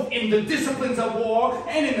yourself, both in the disciplines of war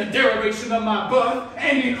and in the derivation of my birth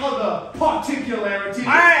and in other particularities.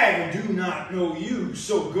 I do not know you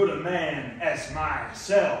so good a man as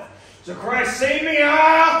myself. So Christ save me,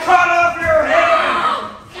 I'll cut off your head!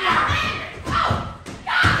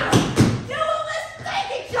 You will mistake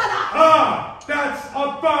each other! Ah, that's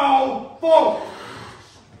a foul fault!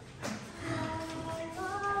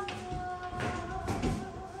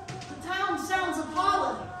 The town sounds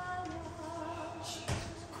appalling.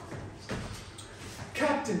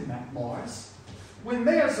 Captain MacMorris, when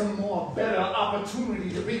there's a more better opportunity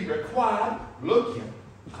to be required, look here,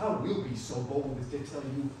 I will be so bold as to tell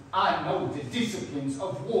you I know the disciplines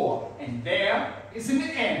of war, and there is an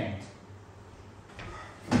end.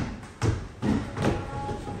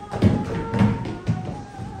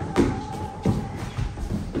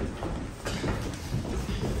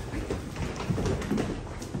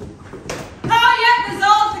 How yet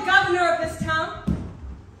resolved the governor of this town?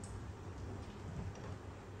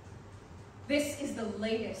 This is the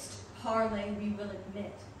latest parley we will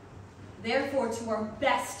admit. Therefore, to our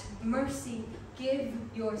best mercy, give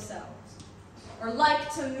yourselves. Or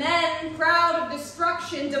like to men proud of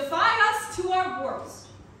destruction, defy us to our worst.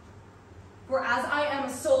 For as I am a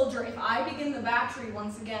soldier, if I begin the battery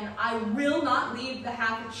once again, I will not leave the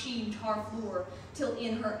half-achieved Harfleur till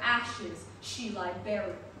in her ashes she lie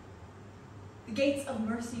buried. The gates of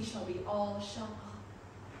mercy shall be all shut up.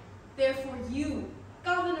 Therefore you,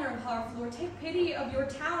 Governor of Harfleur, take pity of your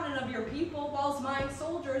town and of your people, whilst my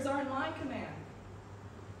soldiers are in my command.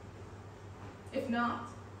 If not,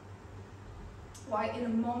 Why, in a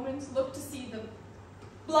moment, look to see the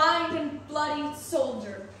blind and bloody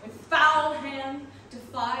soldier with foul hand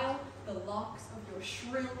defile the locks of your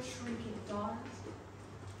shrill, shrieking daughters.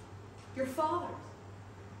 Your fathers,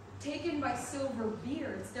 taken by silver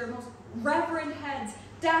beards, their most reverend heads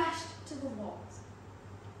dashed to the walls.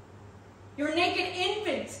 Your naked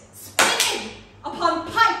infants spinning upon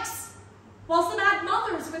pikes, whilst the mad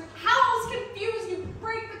mothers with howls confused you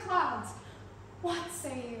break the clouds. What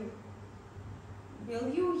say you? Will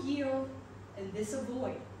you yield and this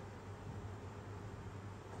avoid?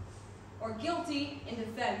 Or guilty in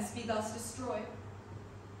defense be thus destroyed?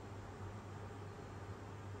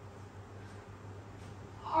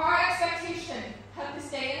 Our expectation hath this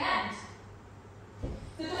day an end.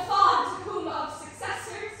 The Dauphin, to whom of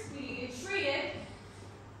successors we entreated,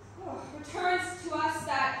 returns to us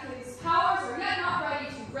that his powers are yet not ready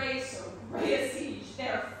to grace or great a siege.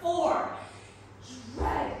 Therefore,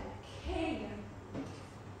 dread King,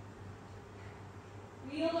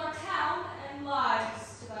 yield our town and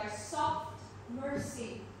lives to thy soft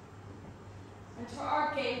mercy, and to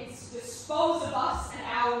our gates dispose of us and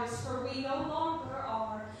ours, for we no longer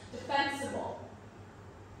are defensible.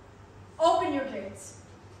 Open your gates.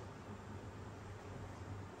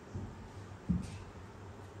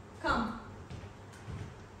 Come,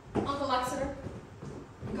 Uncle Exeter,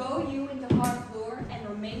 go you into Harfleur and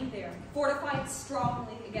remain there, fortified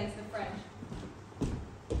strongly against the French.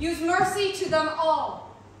 Use mercy to them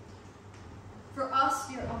all. For us,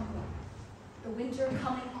 dear uncle, the winter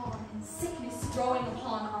coming on and sickness growing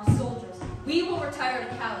upon our soldiers, we will retire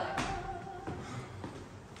to Calais.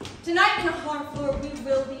 Tonight in Harfleur we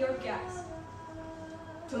will be your guests.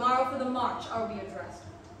 Tomorrow for the march are we addressed.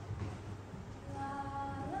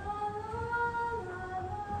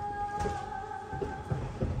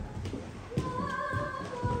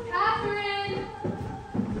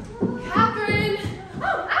 Catherine!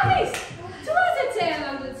 Oh, Alice! Toi, t'étais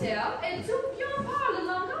en Angleterre et tu bien parles le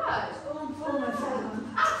langage.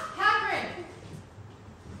 Ah, Catherine!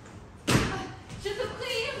 Je te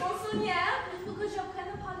prie, monseigneur, il faut que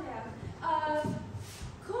j'apprenne à parler.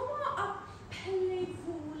 Comment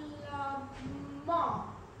appelez-vous la main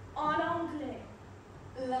en anglais?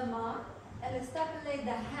 La main, elle s'appelait the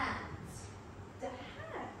hands. The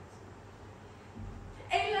hand.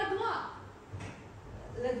 Et le doigt?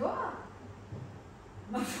 Le doigt.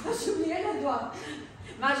 Ma foi, j'oubliais le doigt.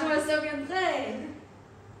 Mais je me souviendrai.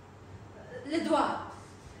 Les doigts.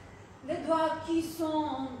 Les doigts qui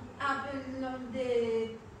sont appelés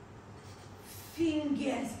des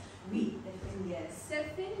fingers. Oui, des fingers. C'est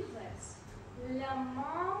fingers. La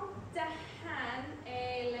main de hand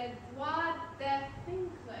et le doigt de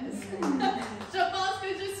fingers. Je pense que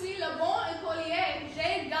je suis le bon écolier.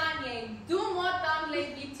 J'ai gagné 2 mois d'anglais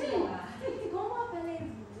littéraire. Comment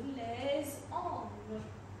appelez-vous les ongles?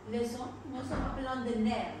 Les ongles, nous sommes appelés des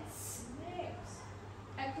nails. Nails.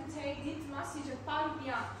 Écoutez, dites-moi si je parle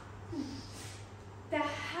bien. The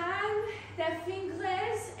hand, the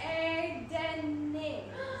fingers et the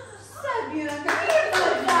nails. C'est bien,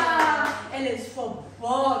 madame. Elle est fort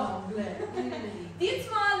bonne anglais.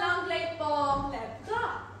 Dites-moi l'anglais pour les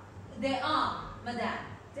bras. Des arms, madame.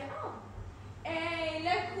 Des arms. Et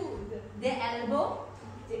les coudes. Des elbows.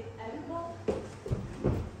 Des elbows.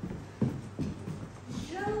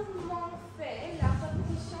 Je m'en fais la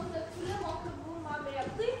répétition de tous les mots que vous m'avez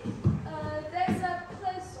appris dès à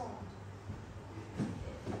présent.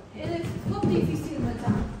 Elle est trop difficile,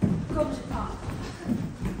 madame, comme je parle.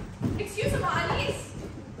 Excusez-moi, Alice.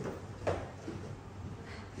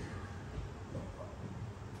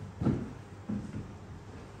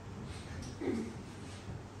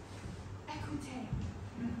 Écoutez.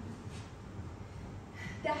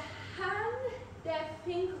 The hand, the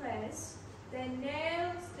fingers, the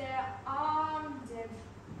nails, the arm, the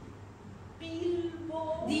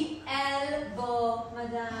elbow. The elbow,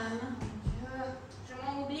 madame. Je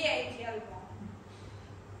m'en oubliais the elbow.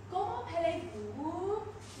 Comment appelez-vous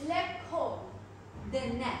l'épaule? The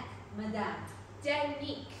neck, madame. The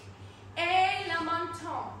neck. Et le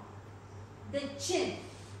menton? The chin.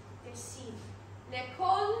 The cils.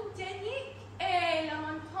 L'épaule, the neck et le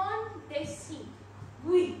menton, the cils.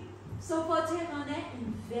 Oui, son pote est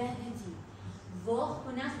une vérité. Vous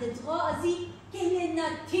connaissez de trois aussi qu'elle est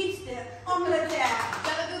native d'Angleterre.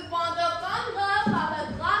 Je ne vous pas d'apprendre par la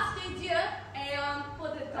grâce de Dieu et un peu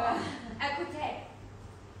de temps. Écoutez.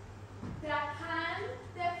 The hand,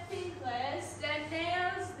 the fingers, the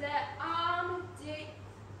nails, the arm, the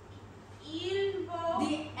elbow.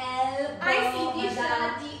 The elbow, I see déjà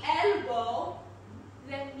madame. the elbow,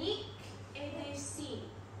 the neck et the cils.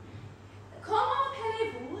 Comment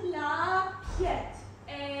appelez-vous la pièce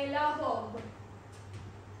et la robe?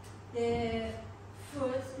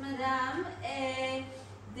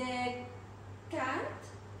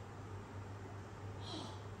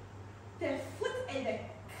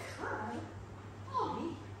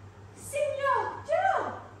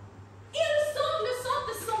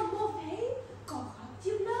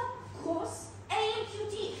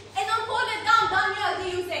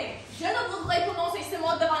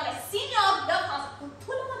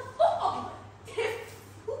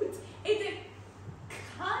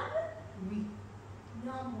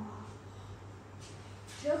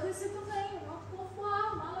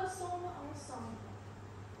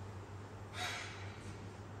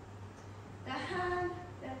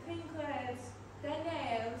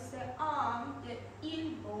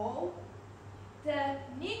 il beau, de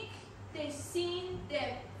nick, de sin, de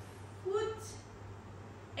foot,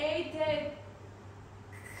 et de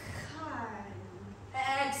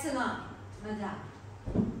Excellent, madame.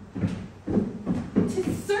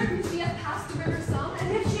 'Tis certain she hath passed the river Somme,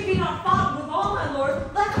 And if she be not fought with all, my lord,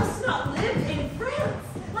 let us not live in France.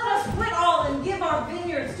 Let us quit all and give our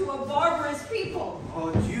vineyards to a barbarous people.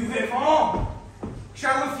 Oh, Dieu vivant!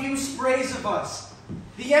 Shall a few sprays of us,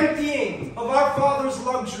 the emptying of our father's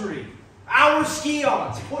luxury, our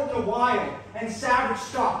scions put in a wild and savage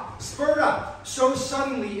stock, spurt up so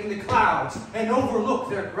suddenly in the clouds and overlook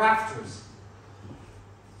their grafters?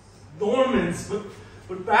 Normans,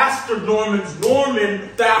 but bastard Normans, Norman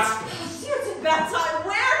bastards. Dear to Betsy,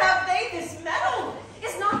 where have they this metal?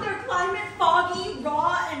 Is not their climate foggy,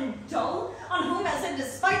 raw, and dull? On whom has it,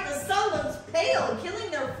 despite the sun looks pale, killing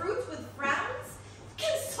their fruits with frowns?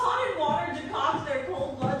 Can sodden water decoct their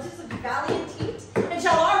cold blood to such valiant heat? And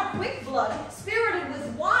shall our quick blood, spirited with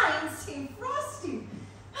wine, seem frosty?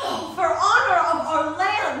 Oh, for honor of our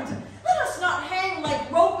land, let us not hang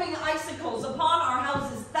like roping icicles upon our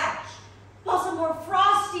houses' thatch, while some more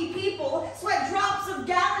frosty people sweat drops of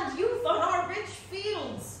gallant youth on our rich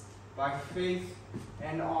fields. By faith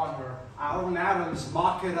and honor, our madams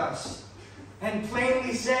mock at us, and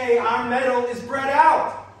plainly say our metal is bred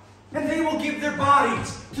out, and they will give their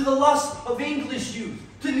bodies to the lust of English youth,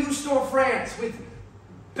 to New Store France with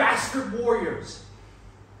bastard warriors.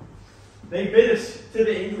 They bid us to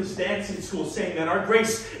the English dancing school, saying that our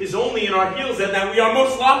grace is only in our heels and that we are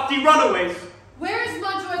most lofty runaways. Where is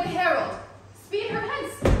Montjoy the herald? Speed her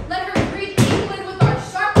hence. Let her greet England with our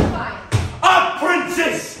sharp defiance. Up,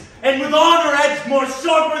 princess! And with honor edged more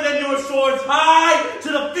sharper than your swords, high to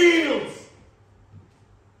the fields!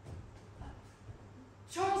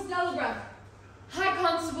 Charles Delabreath, High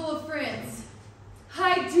Constable of France,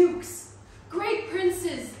 High Dukes, great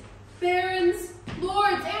princes, barons,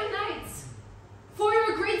 lords, and knights, for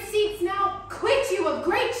your great seats now quit you of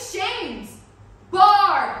great shames.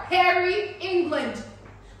 Bar, Harry, England,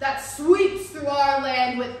 that sweeps through our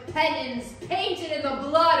land with pennons painted in the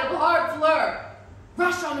blood of Harfleur.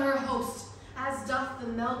 Rush on her host, as doth the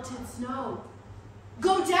melted snow.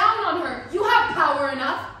 Go down on her, you have power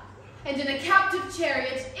enough, and in a captive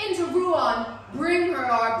chariot into Rouen, bring her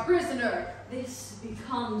our prisoner. This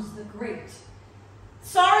becomes the great.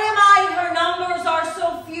 Sorry am I, her numbers are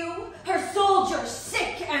so few, her soldiers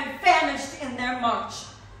sick and famished in their march.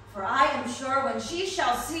 For I am sure when she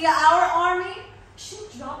shall see our army, she'll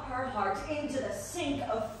drop her heart into the sink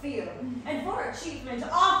of fear, and for achievement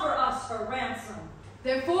offer us her ransom.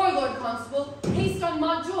 Therefore, Lord Constable, haste on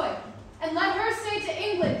Montjoy, and let her say to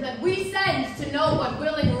England that we send to know what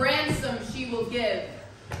willing ransom she will give.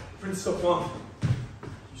 Prince Dauphin,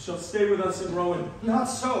 you shall stay with us in Rouen. Not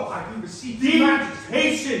so, I do beseech Be your majesty.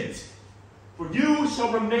 patient, for you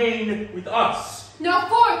shall remain with us. Now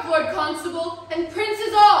forth, Lord Constable, and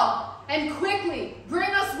princes all, and quickly bring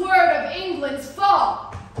us word of England's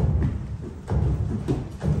fall.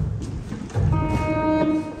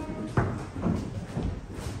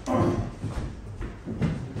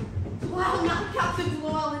 Well, not Captain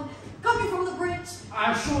Llewellyn, coming from the bridge.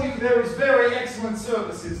 I assure you there is very excellent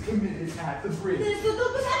services committed at the bridge. There's the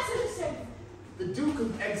Duke of Exeter. The Duke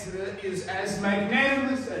of Exeter is as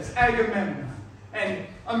magnanimous as Agamemnon, and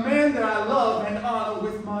a man that I love and honor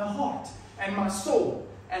with my heart, and my soul,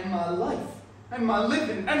 and my life, and my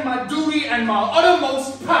living, and my duty, and my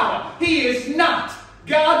uttermost power. He is not,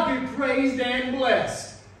 God be praised and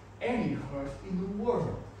blessed, any hurt in the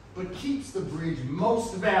world, but keeps the bridge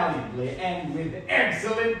most valiantly and with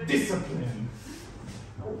excellent discipline.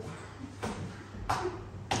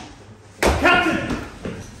 Captain!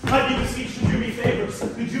 I do beseech you do me favors.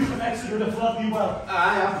 The Duke of Exeter doth love you well.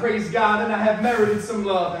 I praise God, and I have merited some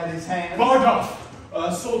love at his hand. Bardolph,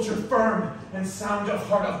 a soldier firm and sound of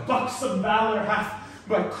heart, of buxom valor, hath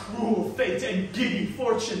by cruel fate and giddy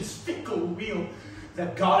fortune's fickle wheel the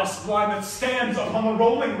goddess blind that stands upon the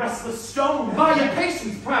rolling restless stone. By your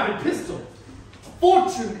patience, private pistol,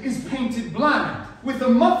 Fortune is painted blind, with a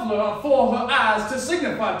muffler for her eyes to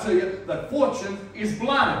signify to you that Fortune is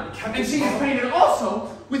blind. And she is painted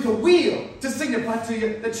also with a wheel to signify to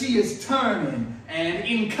you that she is turning and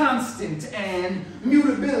inconstant and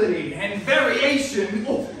mutability and variation.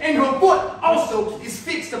 Oh, and her foot also is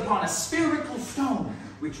fixed upon a spherical stone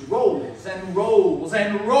which rolls and rolls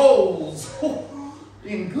and rolls. Oh,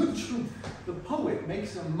 in good truth, the poet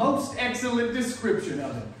makes a most excellent description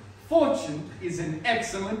of it. Fortune is an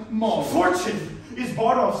excellent model. Fortune is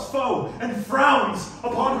Bardolph's foe, and frowns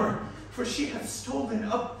upon her, for she hath stolen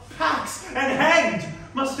a pax, and hanged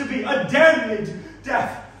must it be a damned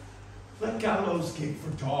death. Let gallows gape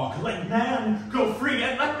for dog, let man go free,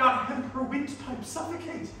 and let not emperor windpipe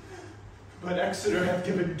suffocate. But Exeter hath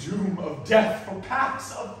given doom of death for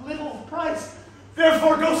pacts of little price.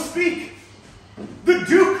 Therefore go speak. The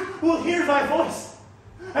Duke will hear thy voice.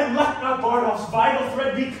 And let not Bardolph's vital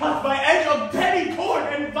thread be cut by edge of petty cord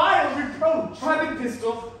and vile reproach. Private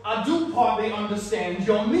Pistol, I do partly understand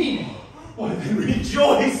your meaning. Why then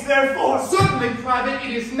rejoice, therefore. Certainly, Private,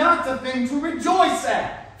 it is not the thing to rejoice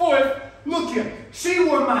at. For if, look here, she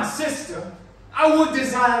were my sister, I would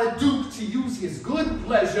desire the Duke to use his good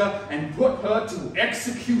pleasure and put her to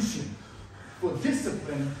execution. For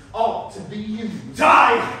discipline ought to be used.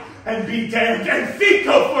 Die and be damned, and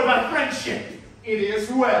fico for thy friendship. It is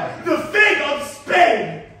well. The fig of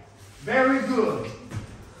Spain. Very good.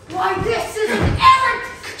 Why, this is an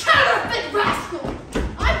Erich counterfeit rascal!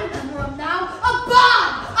 I remember him now. A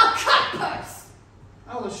bond! A cutpurse!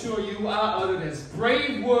 I'll assure you I uttered as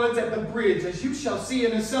brave words at the bridge as you shall see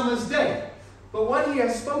in a summer's day. But what he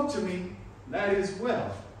has spoke to me, that is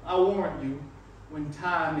well. I warrant you, when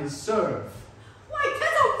time is served. Why, 'tis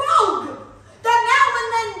a rogue! That now and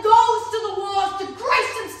then goes to the wars to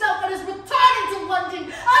grace himself and is returning to London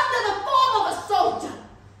under the form of a soldier.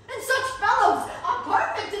 And such fellows are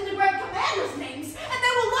perfect in the great commanders' names, and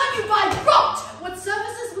they will learn you by rote what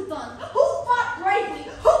services were done, who fought bravely,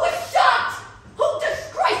 who was shot, who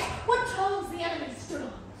disgraced, what terms the enemy stood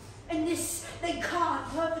on. And this they card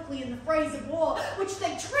perfectly in the phrase of war, which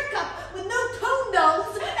they trick up with no tone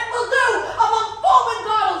bells, and will do among foreign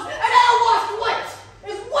battles and ale-washed wit.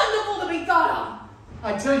 It's wonderful to be thought of.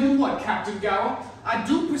 I tell you what, Captain Gower, I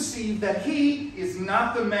do perceive that he is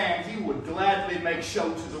not the man he would gladly make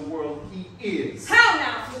show to the world he is. How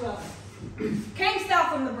now, Fallon? Camest thou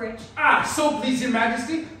from the bridge? Ah, so please your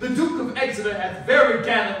majesty, the Duke of Exeter hath very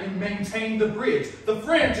gallantly maintained the bridge. The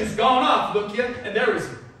French is gone off, look ye, and there is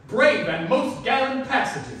brave and most gallant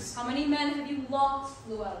passages. How many men have you lost,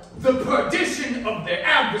 Llewellyn? The perdition of their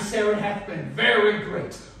adversary hath been very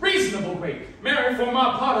great, reasonable great. Marry, for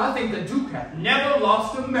my part, I think the Duke hath never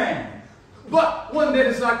lost a man. But one that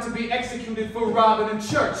is like to be executed for robbing a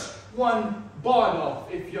church, one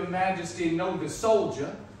Bardolph, if your majesty know the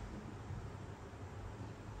soldier.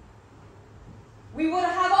 We would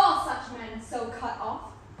have all such men so cut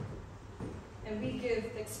off. And we give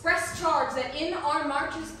express charge that in our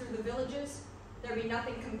marches through the villages, there be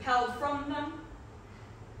nothing compelled from them.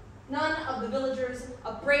 None of the villagers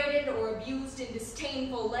upbraided or abused in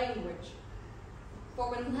disdainful language.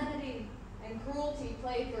 For when lenity and cruelty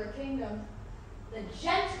play for a kingdom, the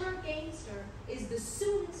gentler gamester is the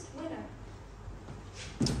soonest winner.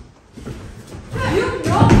 You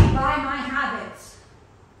know me by my habits.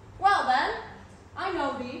 Well then, I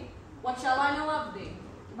know thee. What shall I know of thee?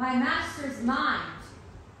 My master's mind.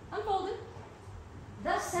 Unfolded.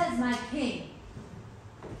 Thus says my king.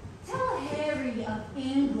 Tell Harry of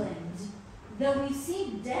England, though we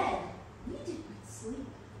seem dead, we did not sleep.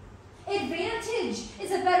 Advantage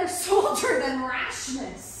is a better soldier than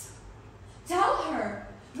rashness. Tell her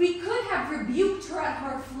we could have rebuked her at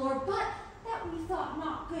Harfleur, but that we thought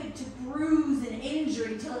not good to bruise an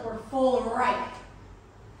injury till it were full ripe.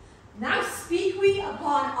 Now speak we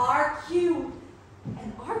upon our cue,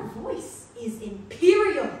 and our voice is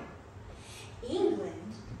imperial.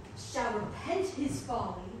 England shall repent his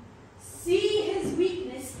folly, see his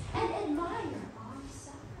weakness, and admire our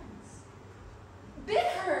sufferance. Bid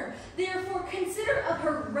her, therefore, consider of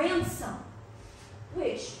her ransom,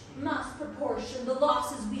 which must proportion the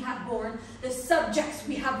losses we have borne, the subjects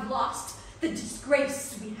we have lost, the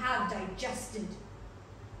disgrace we have digested.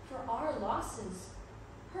 For our losses,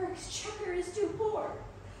 her exchequer is too poor.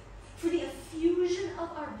 For the effusion of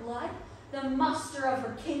our blood, the muster of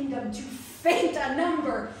her kingdom too faint a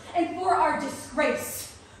number, and for our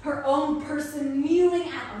disgrace, her own person kneeling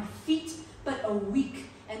at our feet, but a weak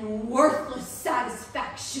and worthless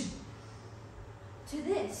satisfaction. To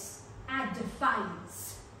this add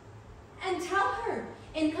defiance, and tell her,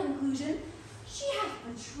 in conclusion, she hath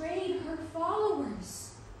betrayed her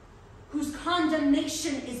followers, whose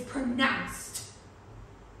condemnation is pronounced.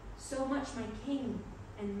 So much my king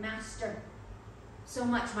and master, so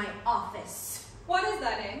much my office. What is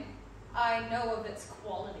that name? I know of its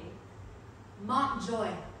quality. Montjoy.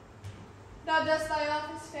 Thou dost thy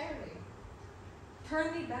office fairly.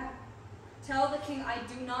 Turn thee back. Tell the king I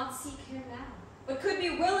do not seek him now, but could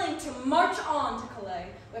be willing to march on to Calais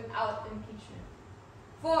without impeachment.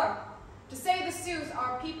 For, to say the sooth,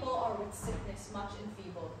 our people are with sickness much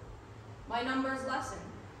enfeebled. My numbers lessen,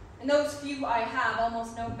 and those few I have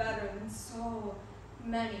almost no better than so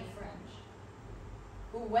many French,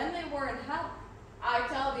 who when they were in health, I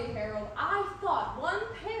tell thee, Harold, I thought one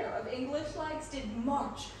pair of English did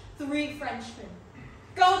march 3 Frenchmen.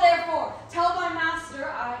 Go therefore, tell my master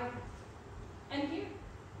I am here.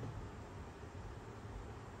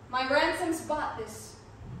 My ransoms bought this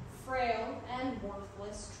frail and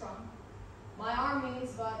worthless trunk. My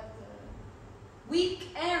army's but weak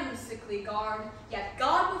and sickly guard, yet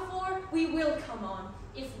God before we will come on.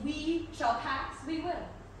 If we shall pass, we will.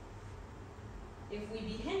 If we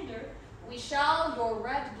be hindered, we shall your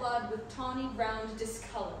red blood with tawny ground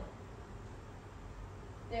discolor.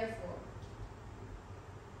 Therefore,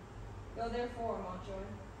 go therefore, Montjoy.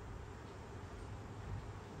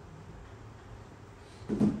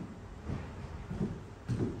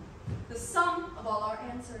 The sum of all our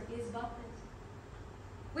answer is but this.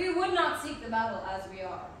 We would not seek the battle as we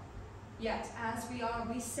are. Yet, as we are,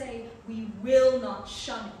 we say we will not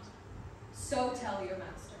shun it. So tell your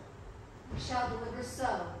master. We shall deliver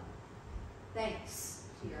so. Thanks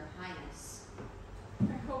to your highness.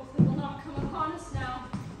 I hope they will not come upon us now.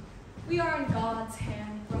 We are in God's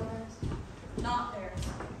hand, brothers, not theirs.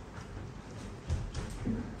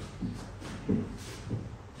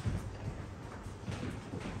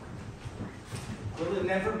 Will it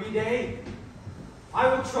never be day?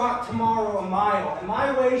 I will trot tomorrow a mile, and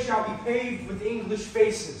my way shall be paved with English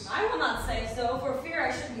faces. I will not say so, for fear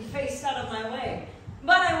I should be faced out of my way.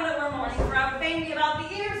 But I would it were morning, for I would fain be about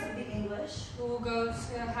the ears of the English. Who will go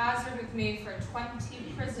to hazard with me for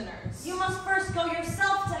 20 prisoners? You must first go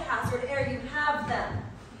yourself to hazard ere you have them.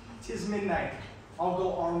 'Tis midnight. I'll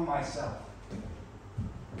go arm myself.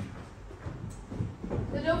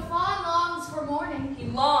 The Dauphin longs for morning. He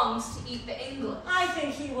longs to eat the English. I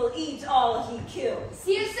think he will eat all he kills.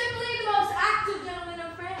 He is simply the most active gentleman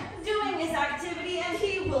of France. Doing his activity, and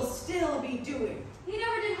he will still be doing. He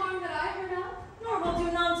never did harm that I heard of. Nor will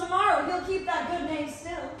do none tomorrow. He'll keep that good name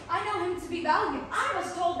still. I know him to be valiant. I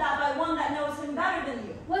was told that by one that knows him better than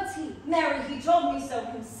you. What's he? Mary, he told me so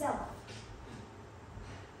himself.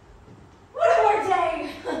 What a our day!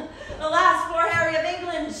 Alas, poor Harry of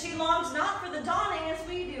England, she longs not for the dawning as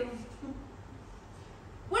we do.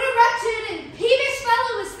 What a wretched and peevish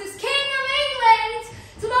fellow is this King of England,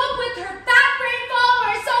 to mope with her fat-brained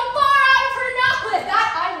followers so far out of her knowledge. That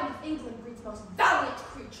island of England breeds most valiant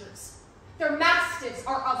creatures. Their mastiffs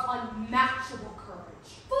are of unmatchable courage.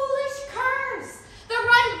 Foolish curs that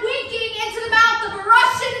run winking into the mouth of a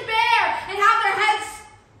Russian bear and have their heads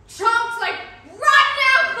chomped like rotten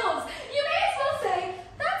apples. You may as well say,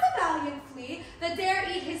 that's a valiant flea that dare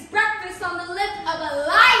eat his breakfast on the lip of a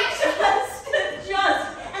lion. Just.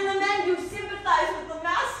 And the men who sympathize with the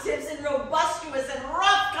mastiffs in robustious and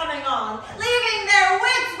rough coming on, leaving their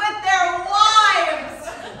wits with their wives.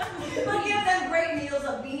 But give them great meals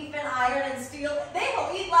of beef and iron and steel, they will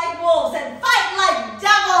eat like wolves and fight like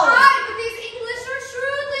devils. Aye, but these English are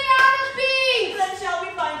shrewdly out of beef. Then shall we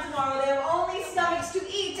find tomorrow they have only stomachs to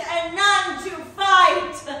eat and none to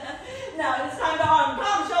fight. Now it is time to arm.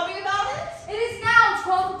 Come, shall we about it? It is now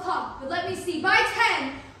 12 o'clock, but let me see, by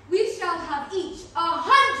 10, we shall have each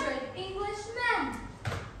 100 English men.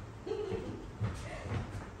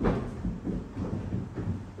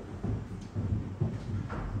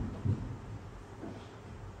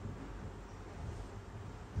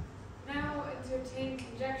 Now entertain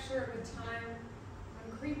conjecture of a time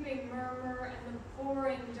when creeping murmur and the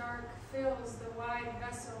pouring dark fills the wide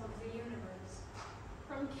vessel of the universe.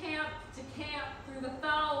 From camp to camp, through the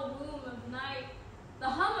foul womb of night, the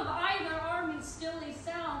hum of either army stilly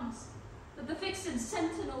sounds, but the fixed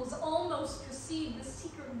sentinels almost perceive the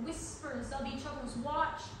secret whispers of each other's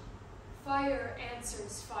watch. Fire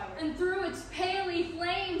answers fire. And through its paly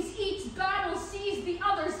flames, each battle sees the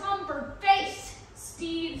other's umbered face.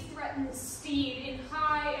 Steed threatens steed in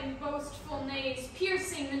high and boastful neighs,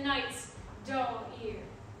 piercing the night's dull ear.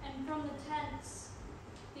 And from the tents,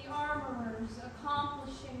 the armorers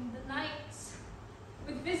accomplishing the knights,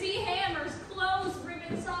 with busy hammers close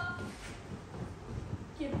rivets up,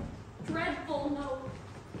 give dreadful note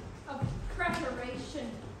of preparation.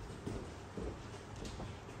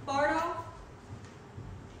 Bardolph,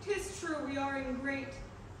 'tis true we are in great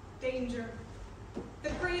danger. The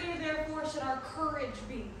greater, therefore, should our courage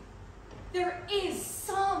be. There is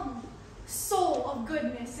some soul of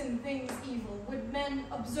goodness in things evil. Would men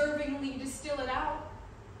observingly distill it out?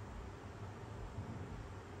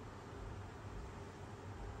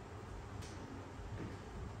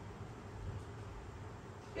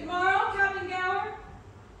 Good morrow, Captain Gower.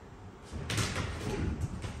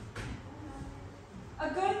 A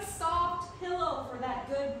good soft pillow for that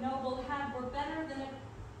good noble head were better than a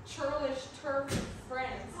churlish turf of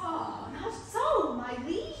France. Oh, not so, my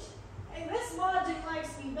liege. Hey, this lodging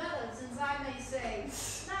likes me better, since I may say,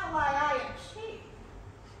 not why I am king.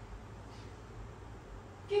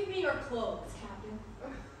 clothes, Captain.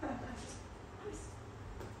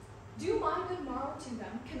 Do my good morrow to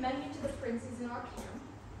them, commend me to the princes in our camp,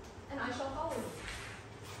 and I shall follow you.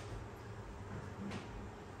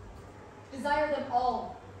 Desire them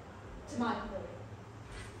all to my employ.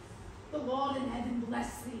 The Lord in heaven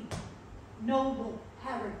bless thee, noble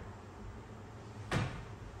Harry.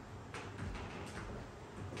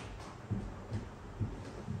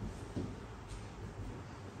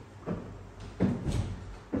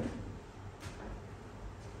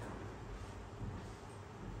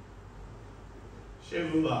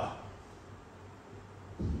 Shelula,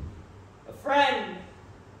 A friend.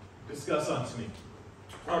 discuss unto me.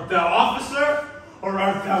 Art thou officer, or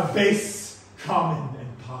art thou base, common,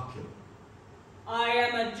 and popular? I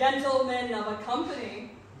am a gentleman of a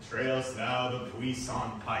company. Trailst thou the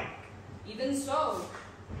puissant pike? Even so.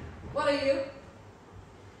 What are you?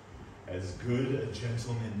 As good a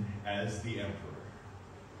gentleman as the emperor.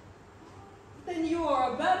 Then you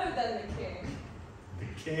are better than the king.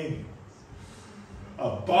 The king.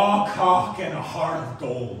 A bawcock and a heart of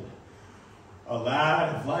gold. A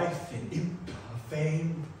lad of life and imp of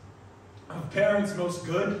fame. Of parents most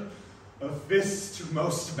good. Of fists to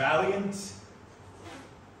most valiant.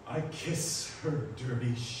 I kiss her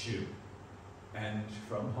dirty shoe. And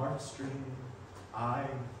from heartstring I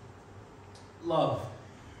love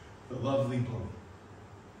the lovely Bode.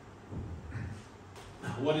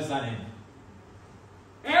 What is thy name?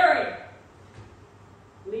 Erich.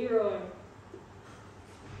 Leroy.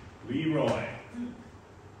 Leroy.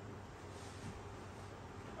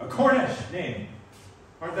 A Cornish name.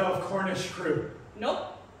 Art thou of Cornish crew?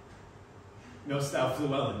 Nope. Knowst thou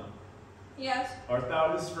Fallon? Yes. Art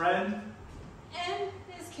thou his friend? And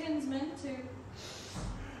his kinsman, too.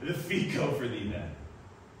 The fee go for thee then.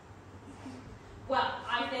 Well,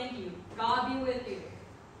 I thank you. God be with you.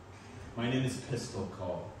 My name is Pistol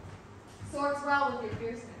Call. Sorts well with your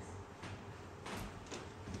fierceness.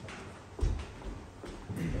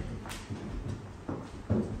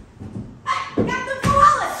 Captain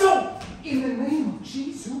Fallon! So, in the name of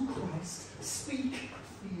Jesus Christ, speak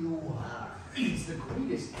few words. It is the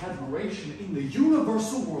greatest admiration in the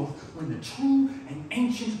universal world when the true and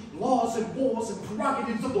ancient laws and wars and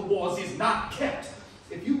prerogatives of the wars is not kept.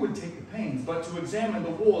 If you would take the pains but to examine the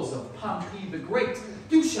wars of Pompey the Great,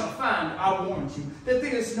 you shall find, I warrant you, that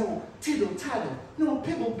there is no tittle-tattle, no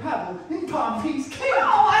pibble-pabble in Pompey's camp.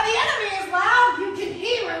 Oh, why the enemy is loud, you can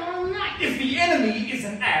hear him all night. If the enemy is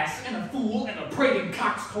an ass and a fool and a prating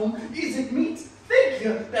coxcomb, is it meet? Think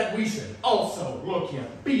you that we should also, look you,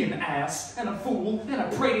 be an ass and a fool and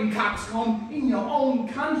a prating coxcomb in your own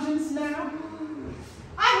conscience now?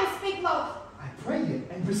 I will speak low. I pray you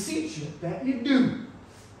and beseech you that you do.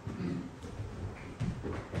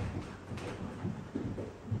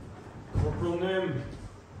 Corporal Nim,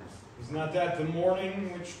 is not that the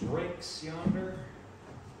morning which breaks yonder?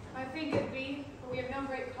 I think it be, for we have no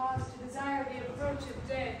great cause to desire the approach of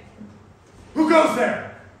day. Who goes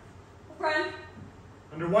there? A friend,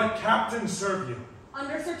 Under what captain serve you?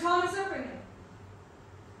 under Sir Thomas Erpingham.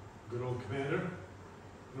 Good old commander,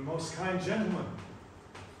 and a most kind gentleman.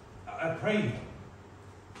 I pray you,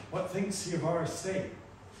 what thinks he of our estate?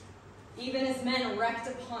 Even as men wrecked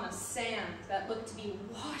upon a sand that looked to be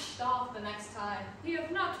washed off the next tide. He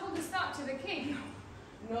hath not told us that to the king.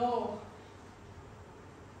 No.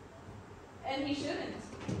 And he shouldn't.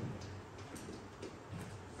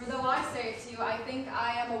 For though I say it to you, I think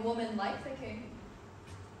I am a woman like the king.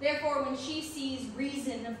 Therefore, when she sees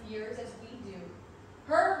reason of fears as we do,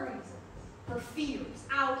 her reasons, her fears,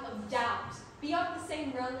 out of doubt, be of the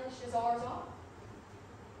same relish as ours are.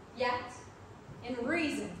 Yet, in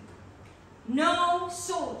reason, no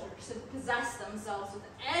soldier should possess themselves with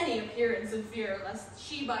any appearance of fear, lest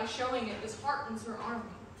she by showing it disheartens her army.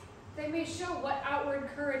 They may show what outward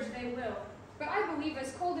courage they will, but I believe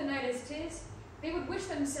as cold a night as 'tis, they would wish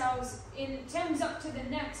themselves in Thames up to the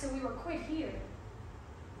neck, so we were quit here.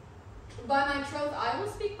 By my troth, I will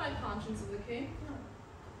speak my conscience of the king.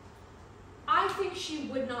 I think she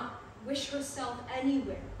would not wish herself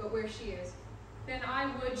anywhere but where she is. Then I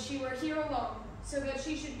would she were here alone, so that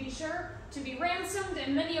she should be sure to be ransomed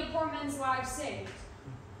and many a poor man's life saved.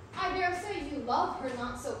 I dare say you love her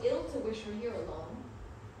not so ill to wish her here alone.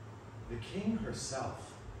 The king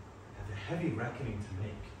herself hath a heavy reckoning to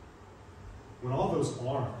make. When all those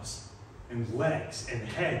arms and legs and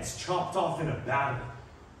heads chopped off in a battle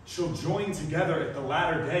shall join together at the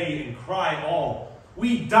latter day and cry all,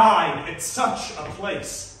 "We died at such a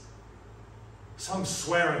place." Some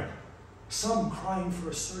swearing, some crying for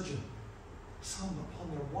a surgeon, some upon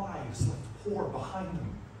their wives left poor behind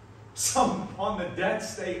them, some upon the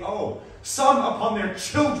debts they owe, some upon their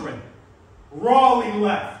children, Raleigh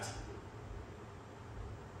left.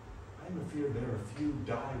 I am afeard there are few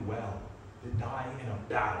die well that die in a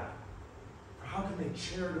battle. For how can they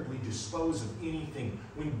charitably dispose of anything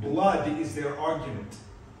when blood is their argument?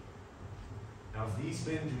 Now, if these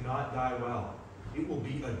men do not die well, it will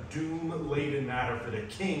be a doom-laden matter for the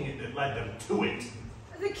king that led them to it.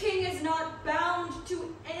 The king is not bound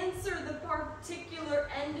to answer the particular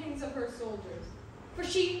endings of her soldiers, for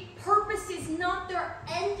she purposes not their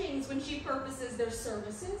endings when she purposes their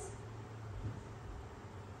services.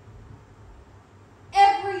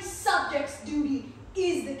 Every subject's duty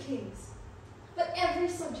is the king's, but every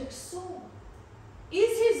subject's soul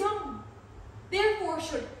is his own. Therefore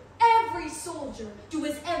should every soldier do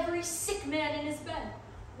as every sick man in his bed,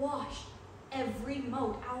 wash every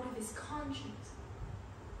mote out of his conscience.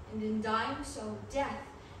 And in dying so, death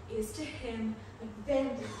is to him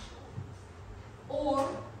advantage. Or,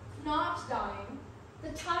 not dying,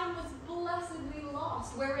 the time was blessedly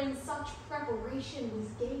lost, wherein such preparation was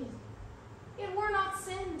gained. It were not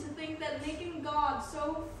sin to think that making God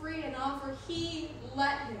so free an offer, he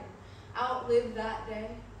let him outlive that day,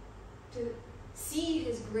 to see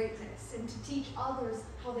his greatness, and to teach others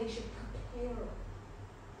how they should prepare.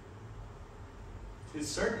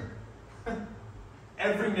 'Tis certain.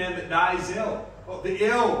 Every man that dies ill, the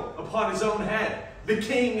ill upon his own head. The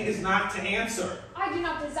king is not to answer. I do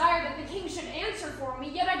not desire that the king should answer for me,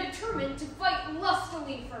 yet I determined to fight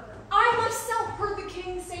lustily for her. I myself heard the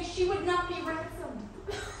king say she would not be ransomed.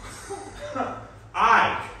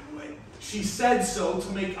 Aye, she said so to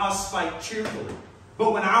make us fight cheerfully.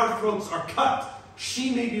 But when our throats are cut,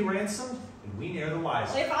 she may be ransomed, and we ne'er the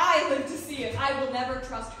wiser. If I live to see it, I will never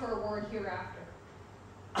trust her word hereafter.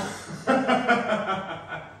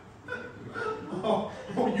 Oh,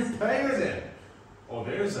 you pay her then. Oh,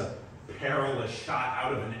 there's a perilous shot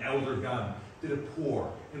out of an elder gun that a poor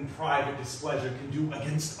and private displeasure can do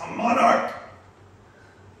against a monarch.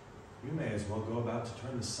 You may as well go about to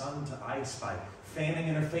turn the sun to ice by fanning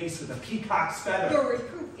in her face with a peacock's feather. Your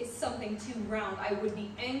reproof is something too round. I would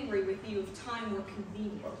be angry with you if time were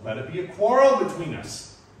convenient. But let it be a quarrel between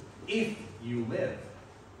us, if you live.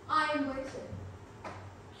 I embrace it.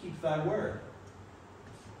 Keep thy word.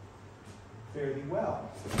 Fare thee well.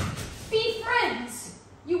 Be friends,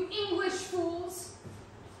 you English fools.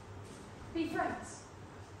 Be friends.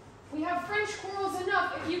 We have French quarrels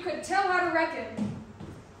enough if you could tell how to reckon.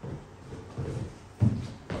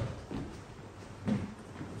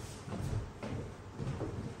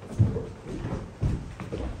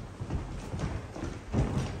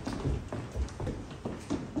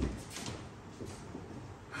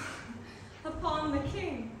 Upon the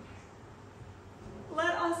king,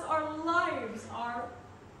 let us our lives, our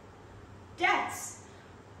debts,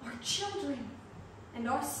 our children, and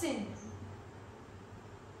our sins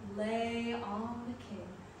lay on the king.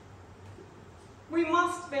 We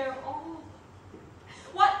must bear all.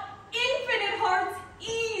 What infinite heart's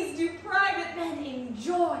ease do private men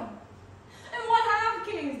enjoy? And what have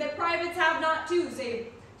kings that privates have not too, save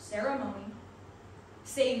ceremony,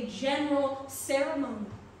 save general ceremony?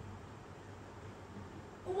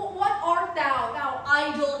 What art thou, thou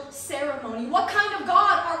idle ceremony? What kind of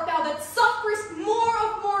God art thou that sufferest more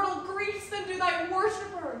of mortal griefs than do thy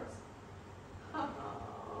worshippers?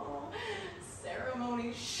 Oh,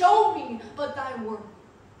 ceremony, show me but thy worth.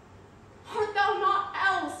 Art thou not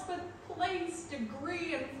else but place,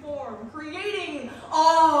 degree, and form, creating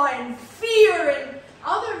awe and fear in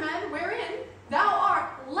other men, wherein thou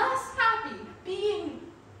art less happy being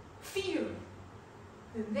feared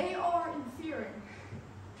than they are in fearing?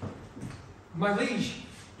 My liege,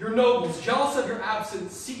 your nobles, jealous of your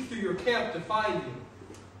absence, seek through your camp to find you.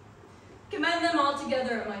 Commend them all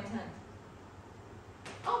together at my tent.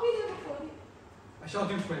 I'll be there before you. I shall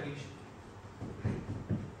do, my liege.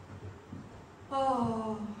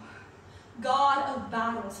 Oh, God of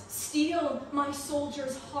battles, steel my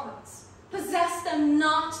soldiers' hearts. Possess them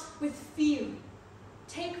not with fear.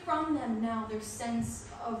 Take from them now their sense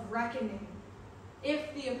of reckoning,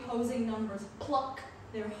 if the opposing numbers pluck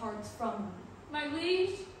their hearts from them. My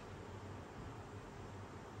liege,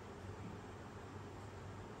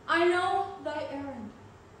 I know thy errand.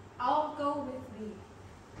 I'll go with thee.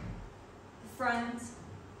 The friends,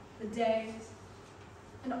 the days,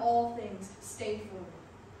 and all things stay forward.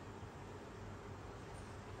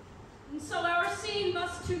 and so our scene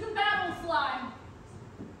must to the battle fly,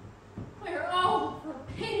 where, oh, for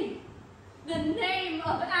pity, the name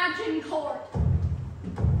of Agincourt.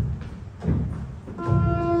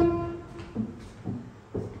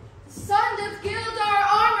 The sun doth gild our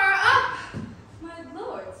armor up, My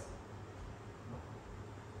lords,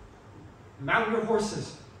 Mount your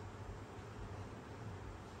horses.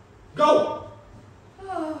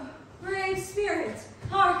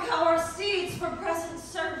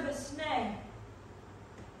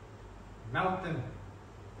 mount them,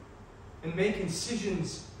 and make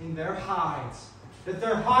incisions in their hides, that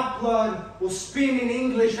their hot blood will spin in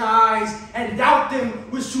English eyes, and doubt them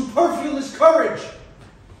with superfluous courage.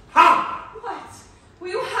 Ha! What? Will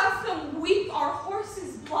you have them weep our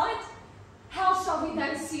horses' blood? How shall we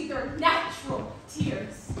then see their natural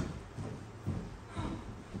tears?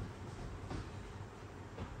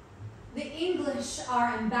 The English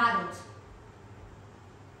are embattled.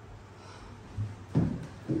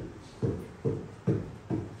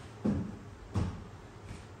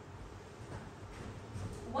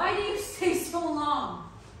 Why do you stay so long,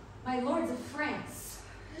 my lords of France?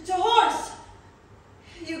 To horse!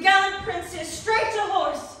 You gallant princes, straight to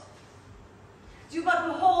horse! Do but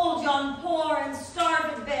behold yon poor and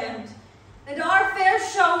starved band, and our fair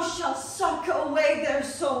show shall suck away their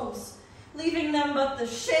souls, leaving them but the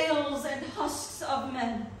shales and husks of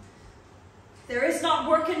men. There is not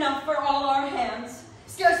work enough for all our hands,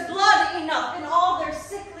 scarce blood enough in all their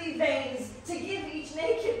sickly veins to give each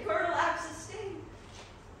naked girdle axe a sting.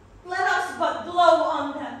 Let us but blow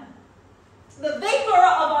on them. The vapor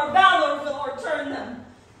of our valor will o'erturn them.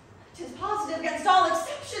 'Tis positive against all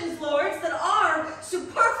exceptions, lords, that our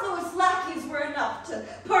superfluous lackeys were enough to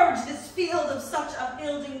purge this field of such a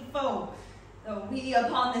building foe, though we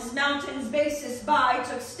upon this mountain's basis by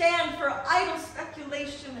took stand for idle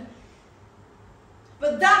speculation.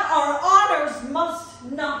 But that our honors must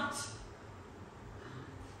not.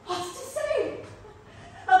 What's to say?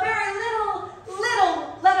 A very little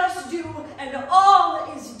let us do, and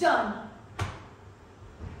all is done.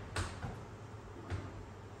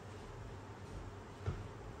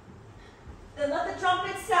 Then let the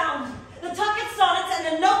trumpet sound, the tucket sonnets,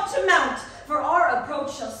 and a note to mount, for our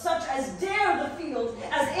approach shall such as dare the field,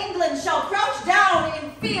 as England shall crouch down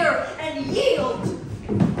in fear and yield.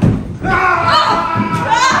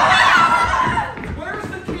 Where's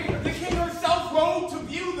the king? The king herself rode to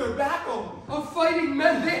view their battle. Of fighting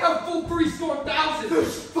men, they have full 300,000.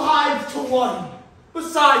 There's 5 to 1.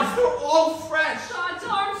 Besides, they're all fresh. God's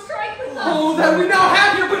arm strike with us. Oh, that we now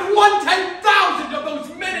have here but 1/10,000 of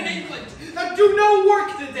those men in England that do no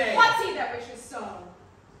work today. What's he that wishes so?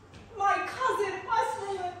 My cousin,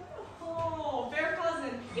 Westmorland. Oh, fair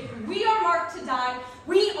cousin, if we are marked to die,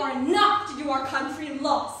 we are not to do our country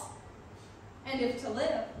loss. And if to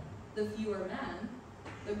live, the fewer men,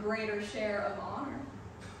 the greater share of honor.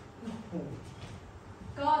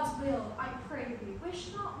 God's will, I pray thee,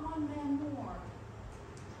 wish not one man more.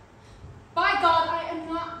 By God, I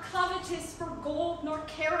am not covetous for gold, nor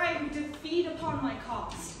care I to feed upon my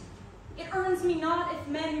cost. It earns me not if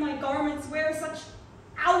men my garments wear, such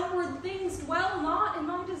outward things dwell not in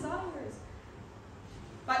my desires.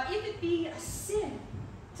 But if it be a sin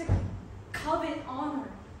to covet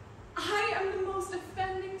honor, I am the most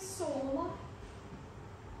offending soul alive.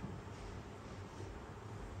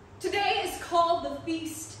 Today is called the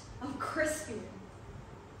Feast of Crispian.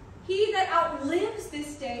 He that outlives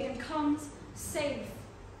this day and comes safe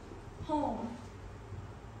home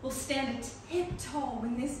will stand a tiptoe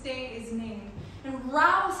when this day is named and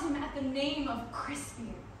rouse him at the name of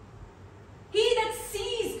Crispian. He that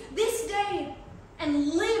sees this day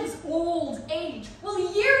and lives old age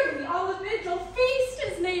will yearly on the vigil feast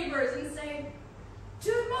his neighbors and say,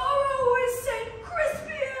 "Tomorrow is St.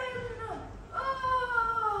 Crispian!"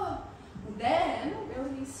 Ah! Then will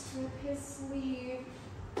he strip his sleeve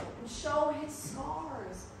and show his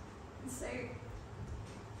scars and say,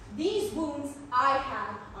 "These wounds I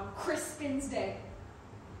had on Crispin's day."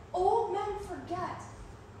 Old men forget,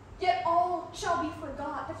 yet all shall be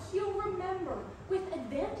forgot, but he'll remember with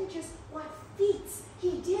advantages what feats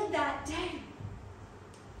he did that day.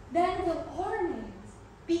 Then will our names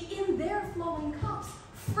be in their flowing cups,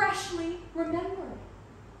 freshly remembered.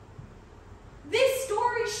 This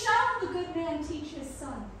story shall the good man teach his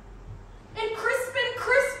son, and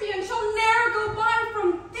Crispian shall ne'er go by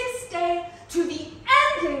from this day to the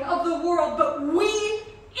ending of the world, but we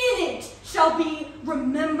in it shall be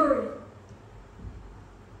remembered.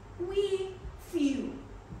 We few,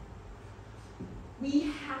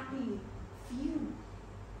 we happy few,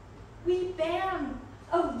 we band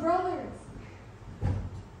of brothers.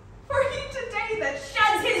 For he today that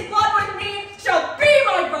sheds his blood with me shall be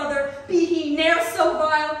my brother, be he ne'er so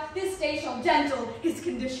vile, this day shall gentle his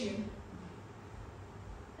condition.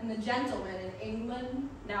 And the gentlemen in England,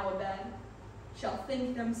 now abed, shall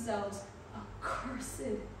think themselves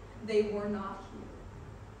accursed they were not here.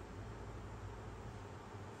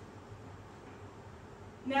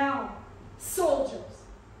 Now, soldiers,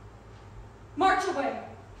 march away.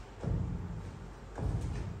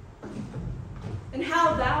 And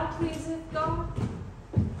how thou pleaseth God,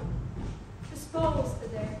 dispose the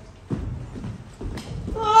day.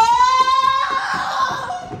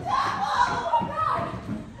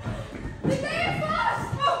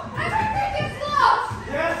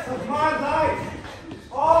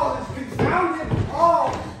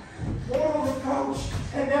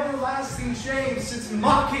 everlasting shame sits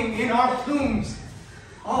mocking in our tombs.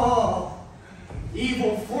 Oh,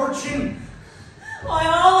 evil fortune. Why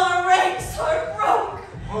all our ranks are broke.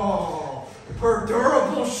 Oh,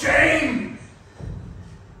 perdurable shame.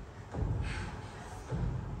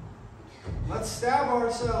 Let's stab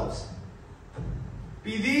ourselves.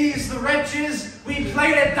 Be these the wretches we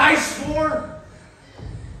played at dice for?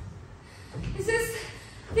 Is this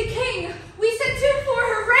the king we sent to for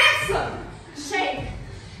her ransom? Shame,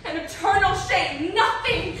 an eternal shame,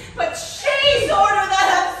 nothing but shame. Disorder that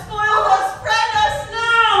have spoiled us, friend us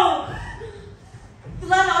now.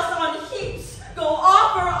 Let us on heaps go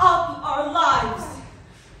offer up our lives.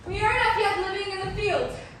 We are not yet living in the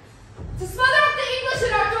field to smother up the English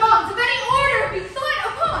in our throngs if any order be thought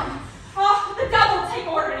upon. Oh, the devil take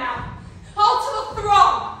order now. All to the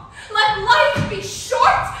throng. Let life be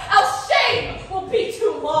short, else shame will be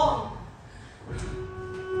too long.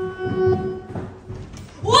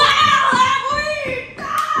 Well have we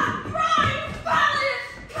crying valiant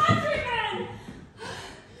countrymen!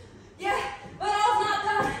 Yeah, but all's not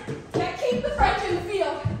done. Yet keep the French in the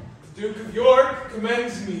field. The Duke of York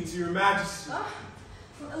commends me to your majesty.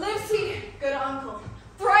 Lives he, good uncle?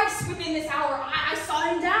 Thrice within this hour I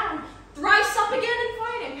saw him down. Thrice up again in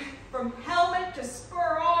fighting. From helmet to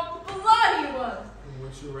spur on, blood he was. In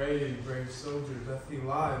which array, brave soldier, doth he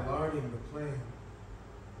lie, larding the plain?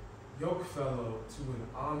 Yoke fellow to an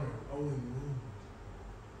honor owing wound.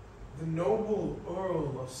 The noble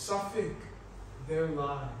Earl of Suffolk there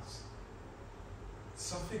lies.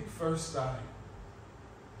 Suffolk first died,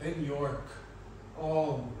 then York.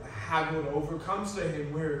 All haggled over comes to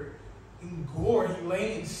him where in gore he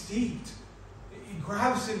lay steeped. He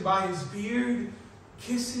grabs him by his beard,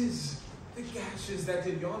 kisses the gashes that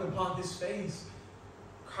did yawn upon his face,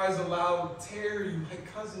 cries aloud, "Tarry, my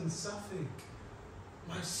cousin Suffolk,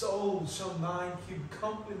 my soul shall nigh keep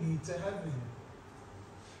company to heaven.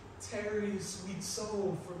 Tarry, sweet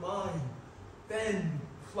soul, for mine, then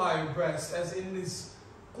fly abreast, as in this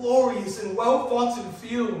glorious and well-foughten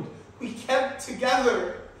field we kept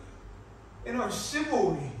together in our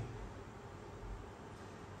chivalry."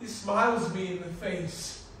 He smiles me in the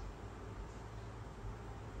face,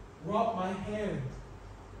 wrought my hand,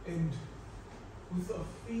 and with a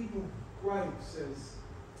feeble gripe says,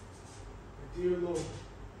 "My dear Lord,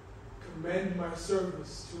 commend my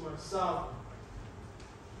service to my sovereign."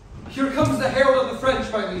 Here comes the herald of the French,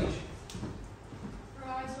 my liege. Her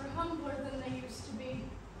eyes are humbler than they used to be.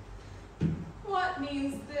 What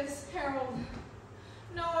means this, herald?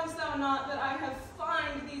 Knowest thou not that I have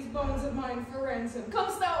fined these bones of mine for ransom?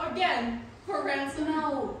 Comest thou again for ransom?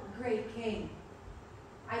 No, great king.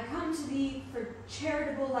 I come to thee for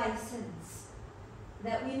charitable license,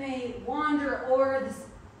 that we may wander o'er this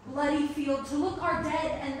bloody field to look our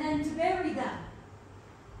dead and then to bury them.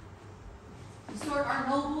 To sort our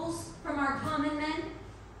nobles from our common men,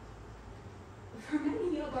 for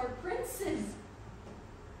many of our princes.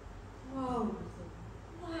 Woe,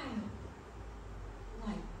 wild,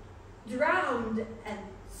 like drowned and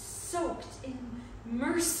soaked in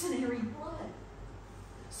mercenary blood.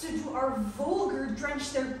 So do our vulgar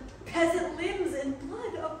drench their peasant limbs in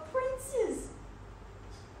blood of princes,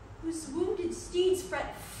 whose wounded steeds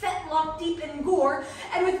fret fetlock deep in gore,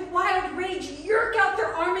 and with wild rage yerk out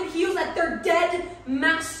their armed heels at their dead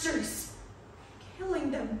masters,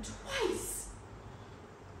 killing them twice.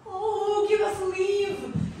 Oh, give us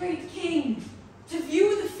leave, great king, to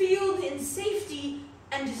view the field in safety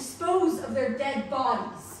and dispose of their dead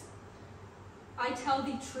bodies. I tell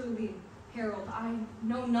thee truly, herald, I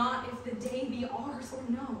know not if the day be ours or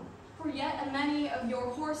no, for yet a many of your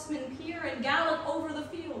horsemen peer and gallop over the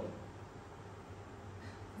field.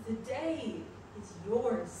 The day is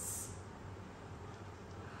yours.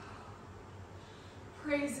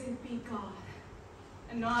 Praised be God,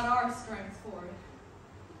 and not our strength for it.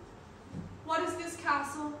 What is this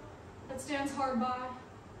castle that stands hard by?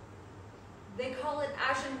 They call it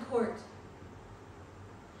Agincourt.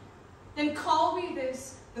 Then call we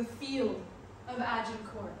this the field of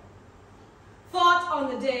Agincourt, fought on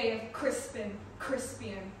the day of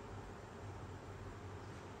Crispian.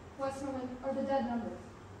 Westmorland are the dead numbers.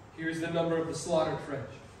 Here's the number of the slaughtered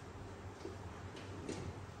French.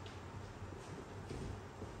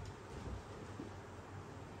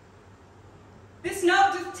 This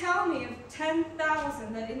note doth tell me of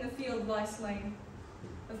 10,000 that in the field lie slain,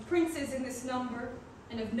 of princes in this number,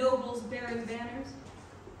 and of nobles bearing banners.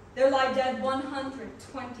 There lie dead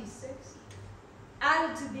 126.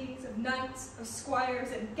 Added to these of knights, of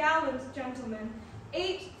squires, and gallant gentlemen,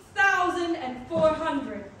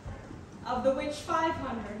 8,400, of the which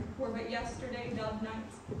 500 were but yesterday dubbed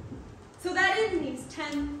knights. So that in these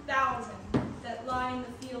 10,000 that lie in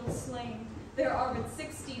the field slain, there are but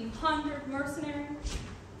 1,600 mercenaries.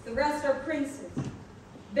 The rest are princes,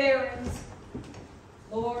 barons,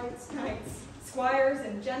 lords, knights, squires,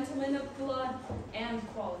 and gentlemen of blood and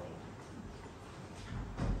quality.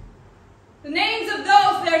 The names of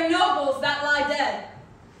those their nobles that lie dead: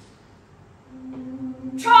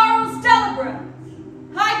 Charles Delabreath,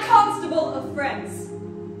 High Constable of France;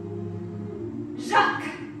 Jacques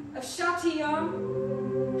of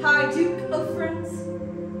Châtillon, High Duke of France;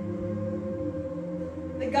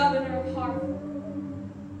 the Governor of Harfleur,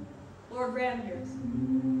 Lord Rambures;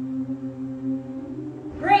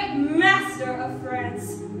 Great Master of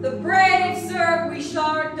France, the brave Sir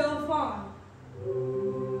Guichard Dauphin;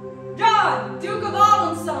 John, Duke of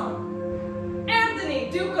Alençon; Anthony,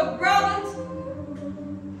 Duke of Brabant;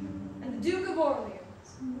 and the Duke of Orleans.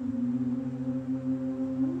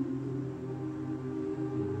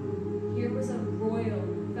 Here was a royal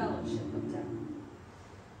fellowship of death.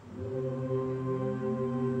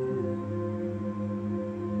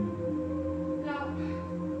 Now,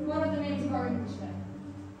 what are the names of our Englishmen?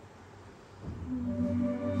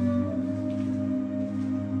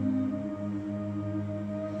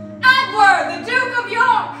 Edward, the Duke of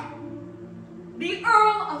York, the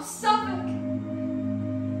Earl of Suffolk,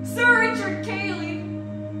 Sir Richard Cayley,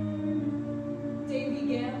 Davy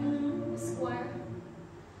Gale, Esquire,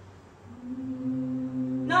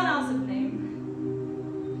 none else of name,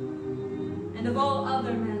 and of all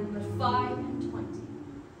other men but 25.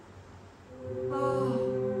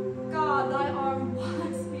 Oh, God, thy arm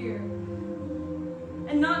was here,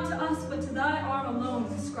 and not to us but to thy arm alone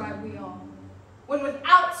ascribe we all, when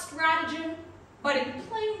without stratagem, but in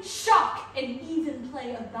plain shock and even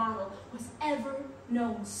play of battle, was ever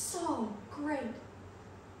known so great,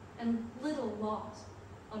 and little loss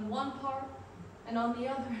on one part and on the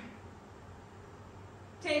other.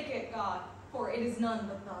 Take it, God, for it is none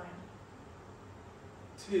but thine.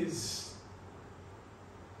 'Tis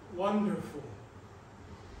wonderful.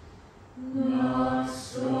 Not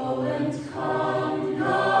so and come,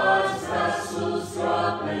 God's vessels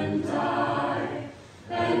drop and die,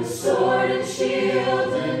 and sword and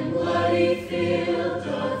shield and bloody field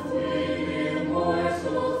doth with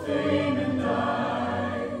immortal fame and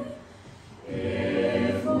die.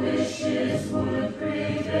 If wishes would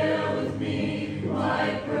prevail with me,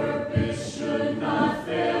 my purpose should not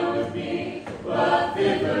fail with me, but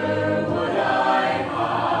thither would I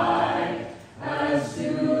hie, as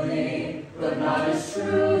duly, but not as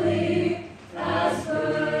truly, as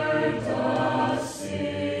bird doth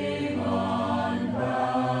sing on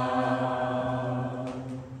bough.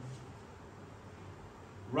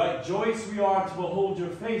 Right joyous we are to behold your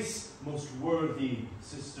face, most worthy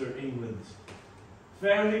sister England.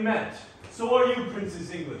 Fairly met, so are you, Princes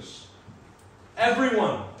English.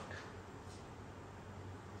 Everyone.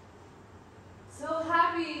 So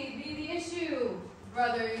happy be the issue,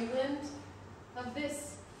 brother England, of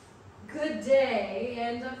this good day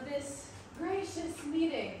and of this gracious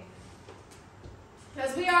meeting.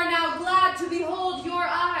 Because we are now glad to behold your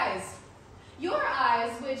eyes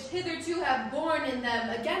which hitherto have borne in them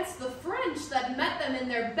against the French that met them in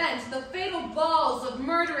their bent the fatal balls of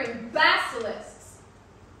murdering basilisks.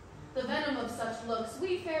 The venom of such looks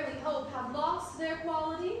we fairly hope have lost their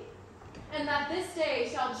quality, and that this day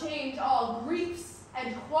shall change all griefs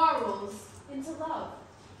and quarrels into love.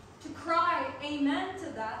 To cry amen to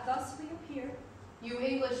that, thus we appear. You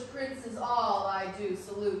English princes all, I do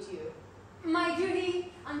salute you. My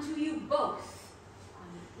duty unto you both, on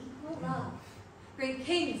equal love, great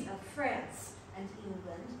kings of France and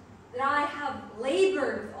England, that I have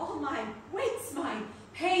labored with all my wits, my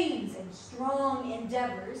pains, and strong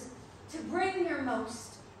endeavors, to bring your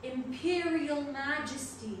most imperial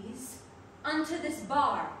majesties unto this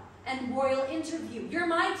bar and royal interview, your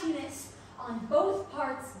mightiness on both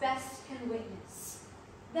parts best can witness,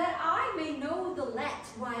 that I may know the let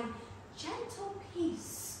why gentle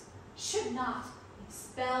peace should not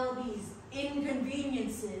expel these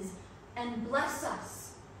inconveniences and bless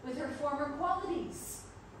us with her former qualities.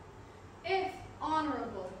 If,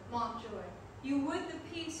 honorable Montjoy, you would the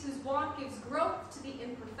peace whose want gives growth to the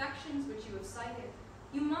imperfections which you have cited,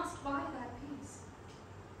 you must buy that peace,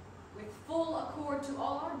 with full accord to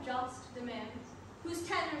all our just demands, whose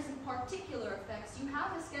tenors and particular effects you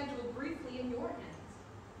have scheduled briefly in your hands.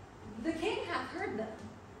 The king hath heard them,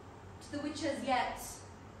 to the which as yet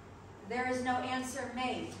there is no answer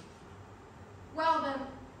made. Well then,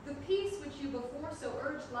 the peace which you before so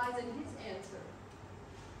urged lies in his answer.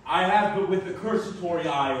 I have but with the cursory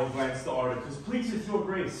eye or glance the articles, pleaseth your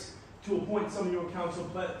grace to appoint some of your council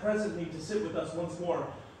presently to sit with us once more.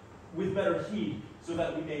 with better heed, so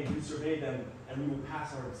that we may resurvey them, and we will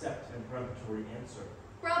pass our accept and peremptory answer.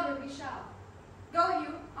 Brother, we shall. Go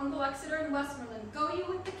you, uncle Exeter and Westmorland, go you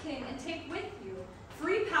with the king, and take with you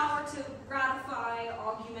free power to gratify,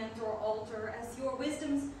 augment, or alter, as your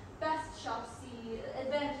wisdoms best shall see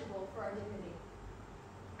advantageable for our dignity.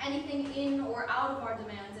 Anything in or out of our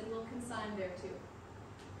demands, and will consign thereto.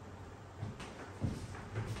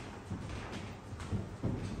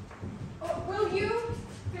 Will you,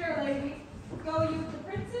 fair lady, go you with the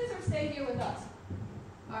princes, or stay here with us?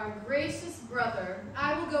 Our gracious brother,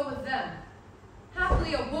 I will go with them.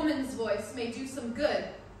 Happily a woman's voice may do some good,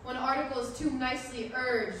 when articles too nicely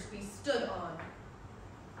urged be stood on.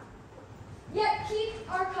 Yet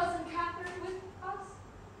keep our cousin Catherine with us.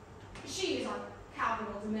 She is our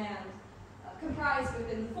capital demand, comprised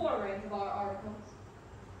within the forerank of our articles.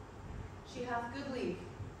 She hath good leave.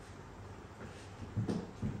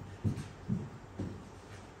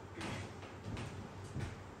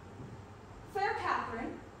 Fair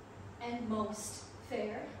Catherine, and most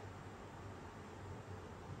fair,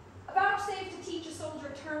 vouchsafe to teach a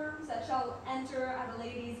soldier terms that shall enter at a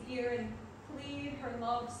lady's ear and plead her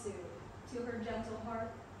love suit to her gentle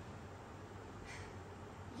heart.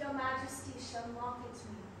 Your Majesty shall mock at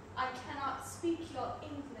me. I cannot speak your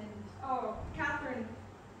England. Oh, Catherine,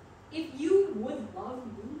 if you would love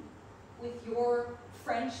me with your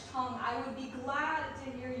French tongue, I would be glad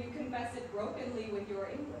to hear you confess it brokenly with your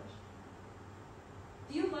English.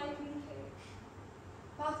 Do you like me,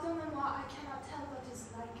 Kate? Pardonnez-moi, I cannot tell what is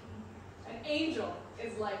like me. An angel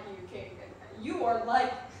is like you, Kate. You are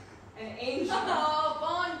like an angel. Oh,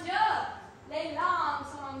 bon Dieu! Les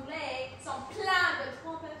langues en anglais sont pleines de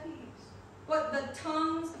tromperies. But the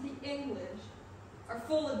tongues of the English are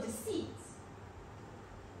full of deceits.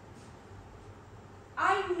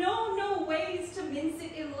 I know no ways to mince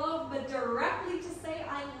it in love, but directly to say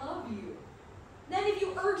I love you. Then if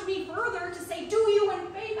you urge me further to say do you in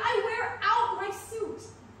faith, I wear out my suit.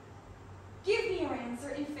 Give me your answer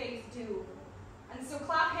in faith do. And so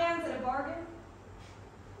clap hands at a bargain.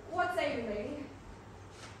 What say you, lady?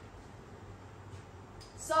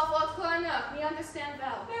 Soft votre enough, me understand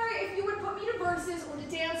well. Mary, if you would put me to verses or to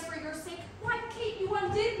dance for your sake, why, Kate, you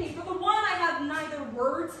undid me. For the one I have neither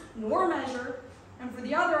words nor measure, and for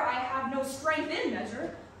the other I have no strength in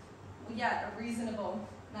measure, yet a reasonable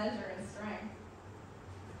measure in strength.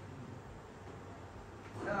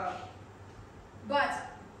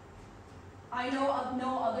 But I know of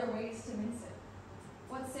no other ways to mince it.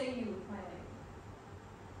 What say you, my lady?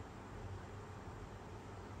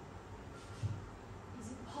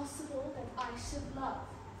 Is it possible that I should love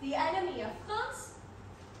the enemy of France?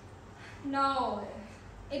 No,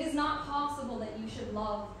 it is not possible that you should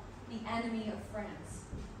love the enemy of France.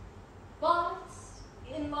 But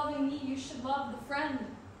in loving me, you should love the friend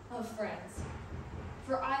of France.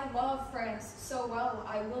 For I love France so well,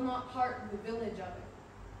 I will not part with the village of it.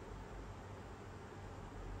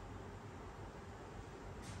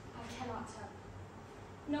 I cannot tell.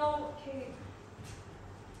 No, Kate.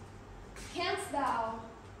 Canst thou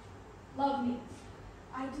love me?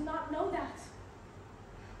 I do not know that.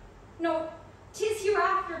 No, 'tis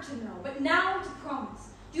hereafter to know, but now to promise.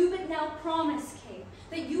 Do but now promise, Kate,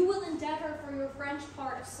 that you will endeavor for your French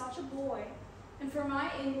part of such a boy, and for my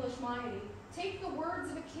English mighty, take the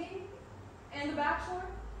words of a king and a bachelor.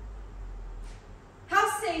 How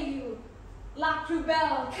say you, la plus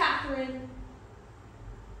belle Catherine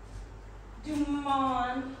du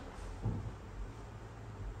monde,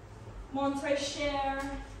 mon très cher,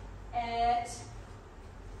 et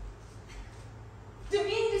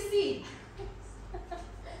devine deceive.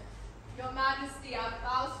 Your Majesty, art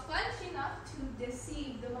thou French enough to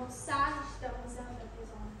deceive the most sage demoiselle that is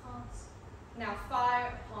on France? Now fie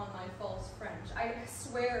upon my false French. I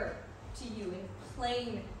swear to you in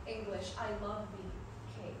plain English, I love thee,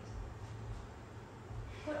 Kate.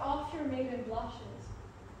 Put off your maiden blushes.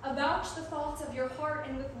 Avouch the thoughts of your heart,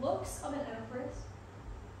 and with looks of an empress,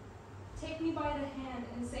 take me by the hand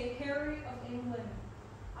and say, Harry of England,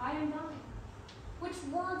 I am thine. Which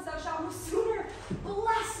words thou shalt no sooner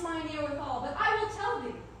bless mine ear withal, but I will tell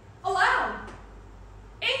thee, aloud,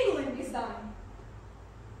 England is thine.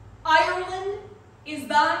 Ireland is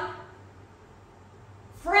thine.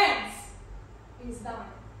 France is thine.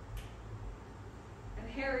 And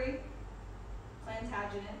Harry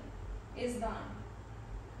Plantagenet is thine.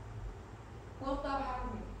 Wilt thou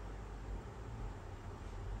have me?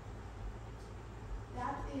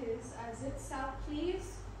 That is as it shall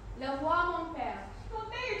please le roi mon père. Well,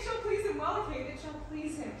 nay, it shall please him well, Kate, it shall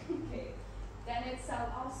please him, Kate. Then it shall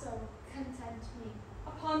also content me.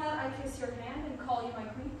 Upon that I kiss your hand and call you my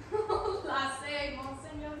queen. Glacé,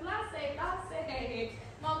 monseigneur, glacé.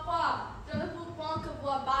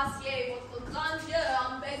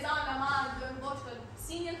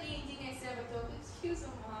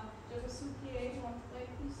 Je vous supplie, je m'en prie,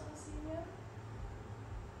 puissant Seigneur.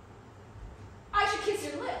 I should kiss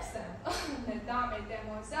your lips then. Mesdames et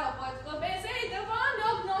demoiselles, votre baiser devant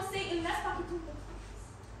nos c'est une n'est pas que tout.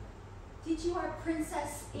 Teach you our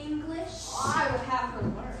princess English? Oh, I would have her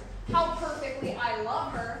learn how perfectly I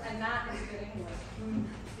love her, and that is good English.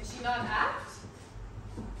 Is she not apt?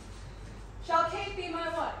 Shall Kate be my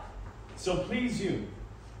wife? So please you.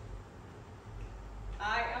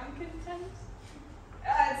 I am content.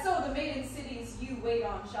 And so the maiden cities you wait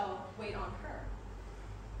on shall wait on her.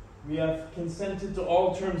 We have consented to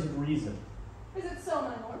all terms of reason. Is it so,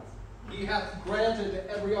 my lord? He hath granted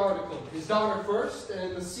every article, his daughter first, and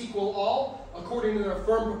in the sequel all, according to their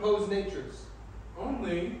firm proposed natures.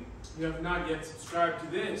 Only you have not yet subscribed to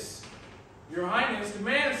this. Your Highness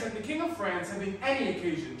demands that the King of France, having any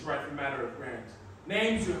occasion to write the matter of grant,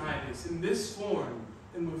 names your Highness in this form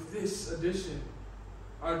and with this addition.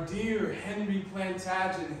 Our dear Henry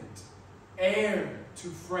Plantagenet, heir to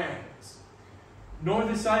France. Nor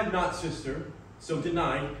this I have not, sister, so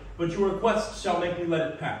deny, but your request shall make me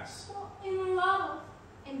let it pass. Well, in love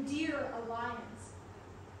and dear alliance,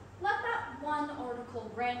 let that one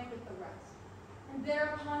article rank with the rest, and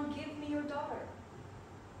thereupon give me your daughter.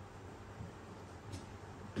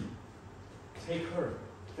 Take her,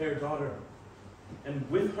 fair daughter, and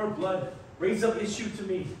with her blood raise up issue to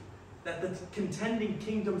me, that the contending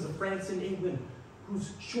kingdoms of France and England,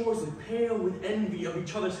 whose shores are pale with envy of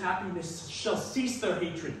each other's happiness, shall cease their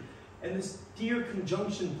hatred, and this dear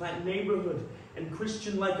conjunction plant neighborhood and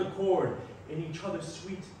Christian-like accord in each other's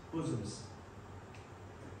sweet bosoms.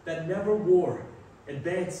 That never war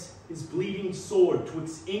advance his bleeding sword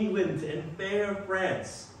twixt England and fair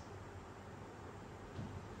France.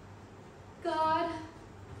 God,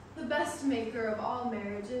 the best maker of all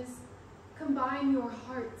marriages, combine your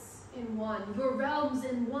hearts in one, your realms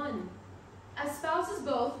in one. As spouses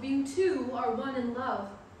both, being two, are one in love,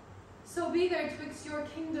 so be there twixt your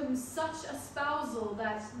kingdoms such a spousal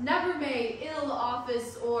that never may ill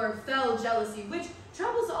office or fell jealousy, which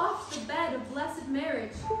troubles oft the bed of blessed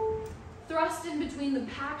marriage, thrust in between the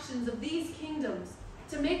pactions of these kingdoms,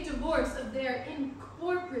 to make divorce of their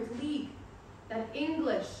incorporate league, that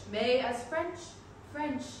English may as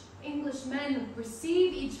French, English men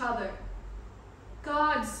receive each other.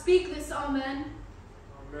 God, speak this, amen.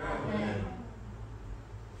 Amen.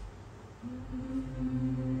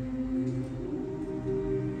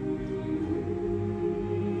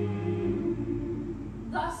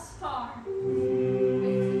 Thus far,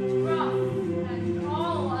 with rough and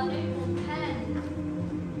all unequal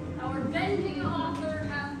pen, our bending author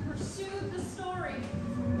hath pursued the story.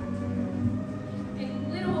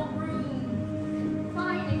 In little room,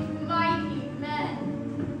 finding mighty men,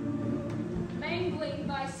 mangling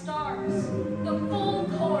by stars the full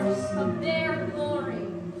course of their glory.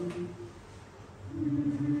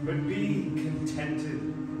 But be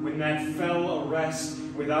contented when that fell arrest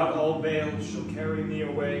without all bail shall carry me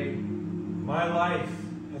away. My life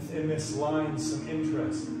hath in this line some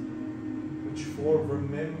interest, which for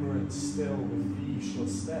remembrance still with thee shall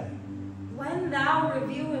stay. When thou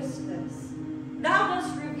reviewest this, thou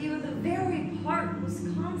must review the very part was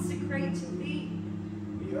consecrate to thee.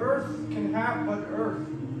 The earth can have but earth,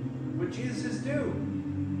 which is his due.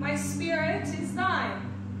 My spirit is thine,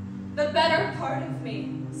 the better part of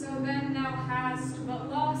me. So then thou hast but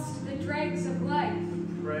lost the dregs of life.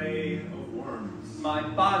 Prey of worms. My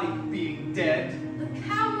body being dead, The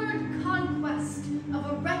coward conquest of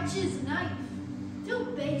a wretch's knife,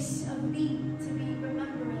 too base of thee to be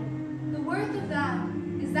remembering. The worth of that